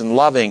gracious and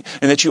loving,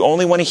 and that you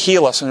only want to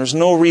heal us, and there's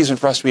no reason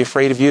for us to be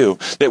afraid of you,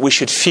 that we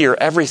should fear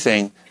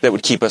everything that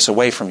would keep us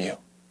away from you.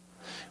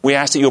 We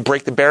ask that you'll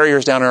break the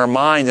barriers down in our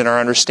mind and our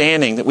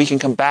understanding, that we can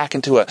come back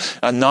into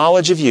a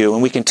knowledge of you,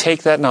 and we can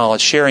take that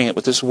knowledge, sharing it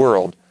with this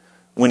world,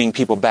 winning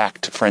people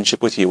back to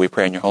friendship with you. We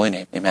pray in your holy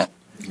name. Amen.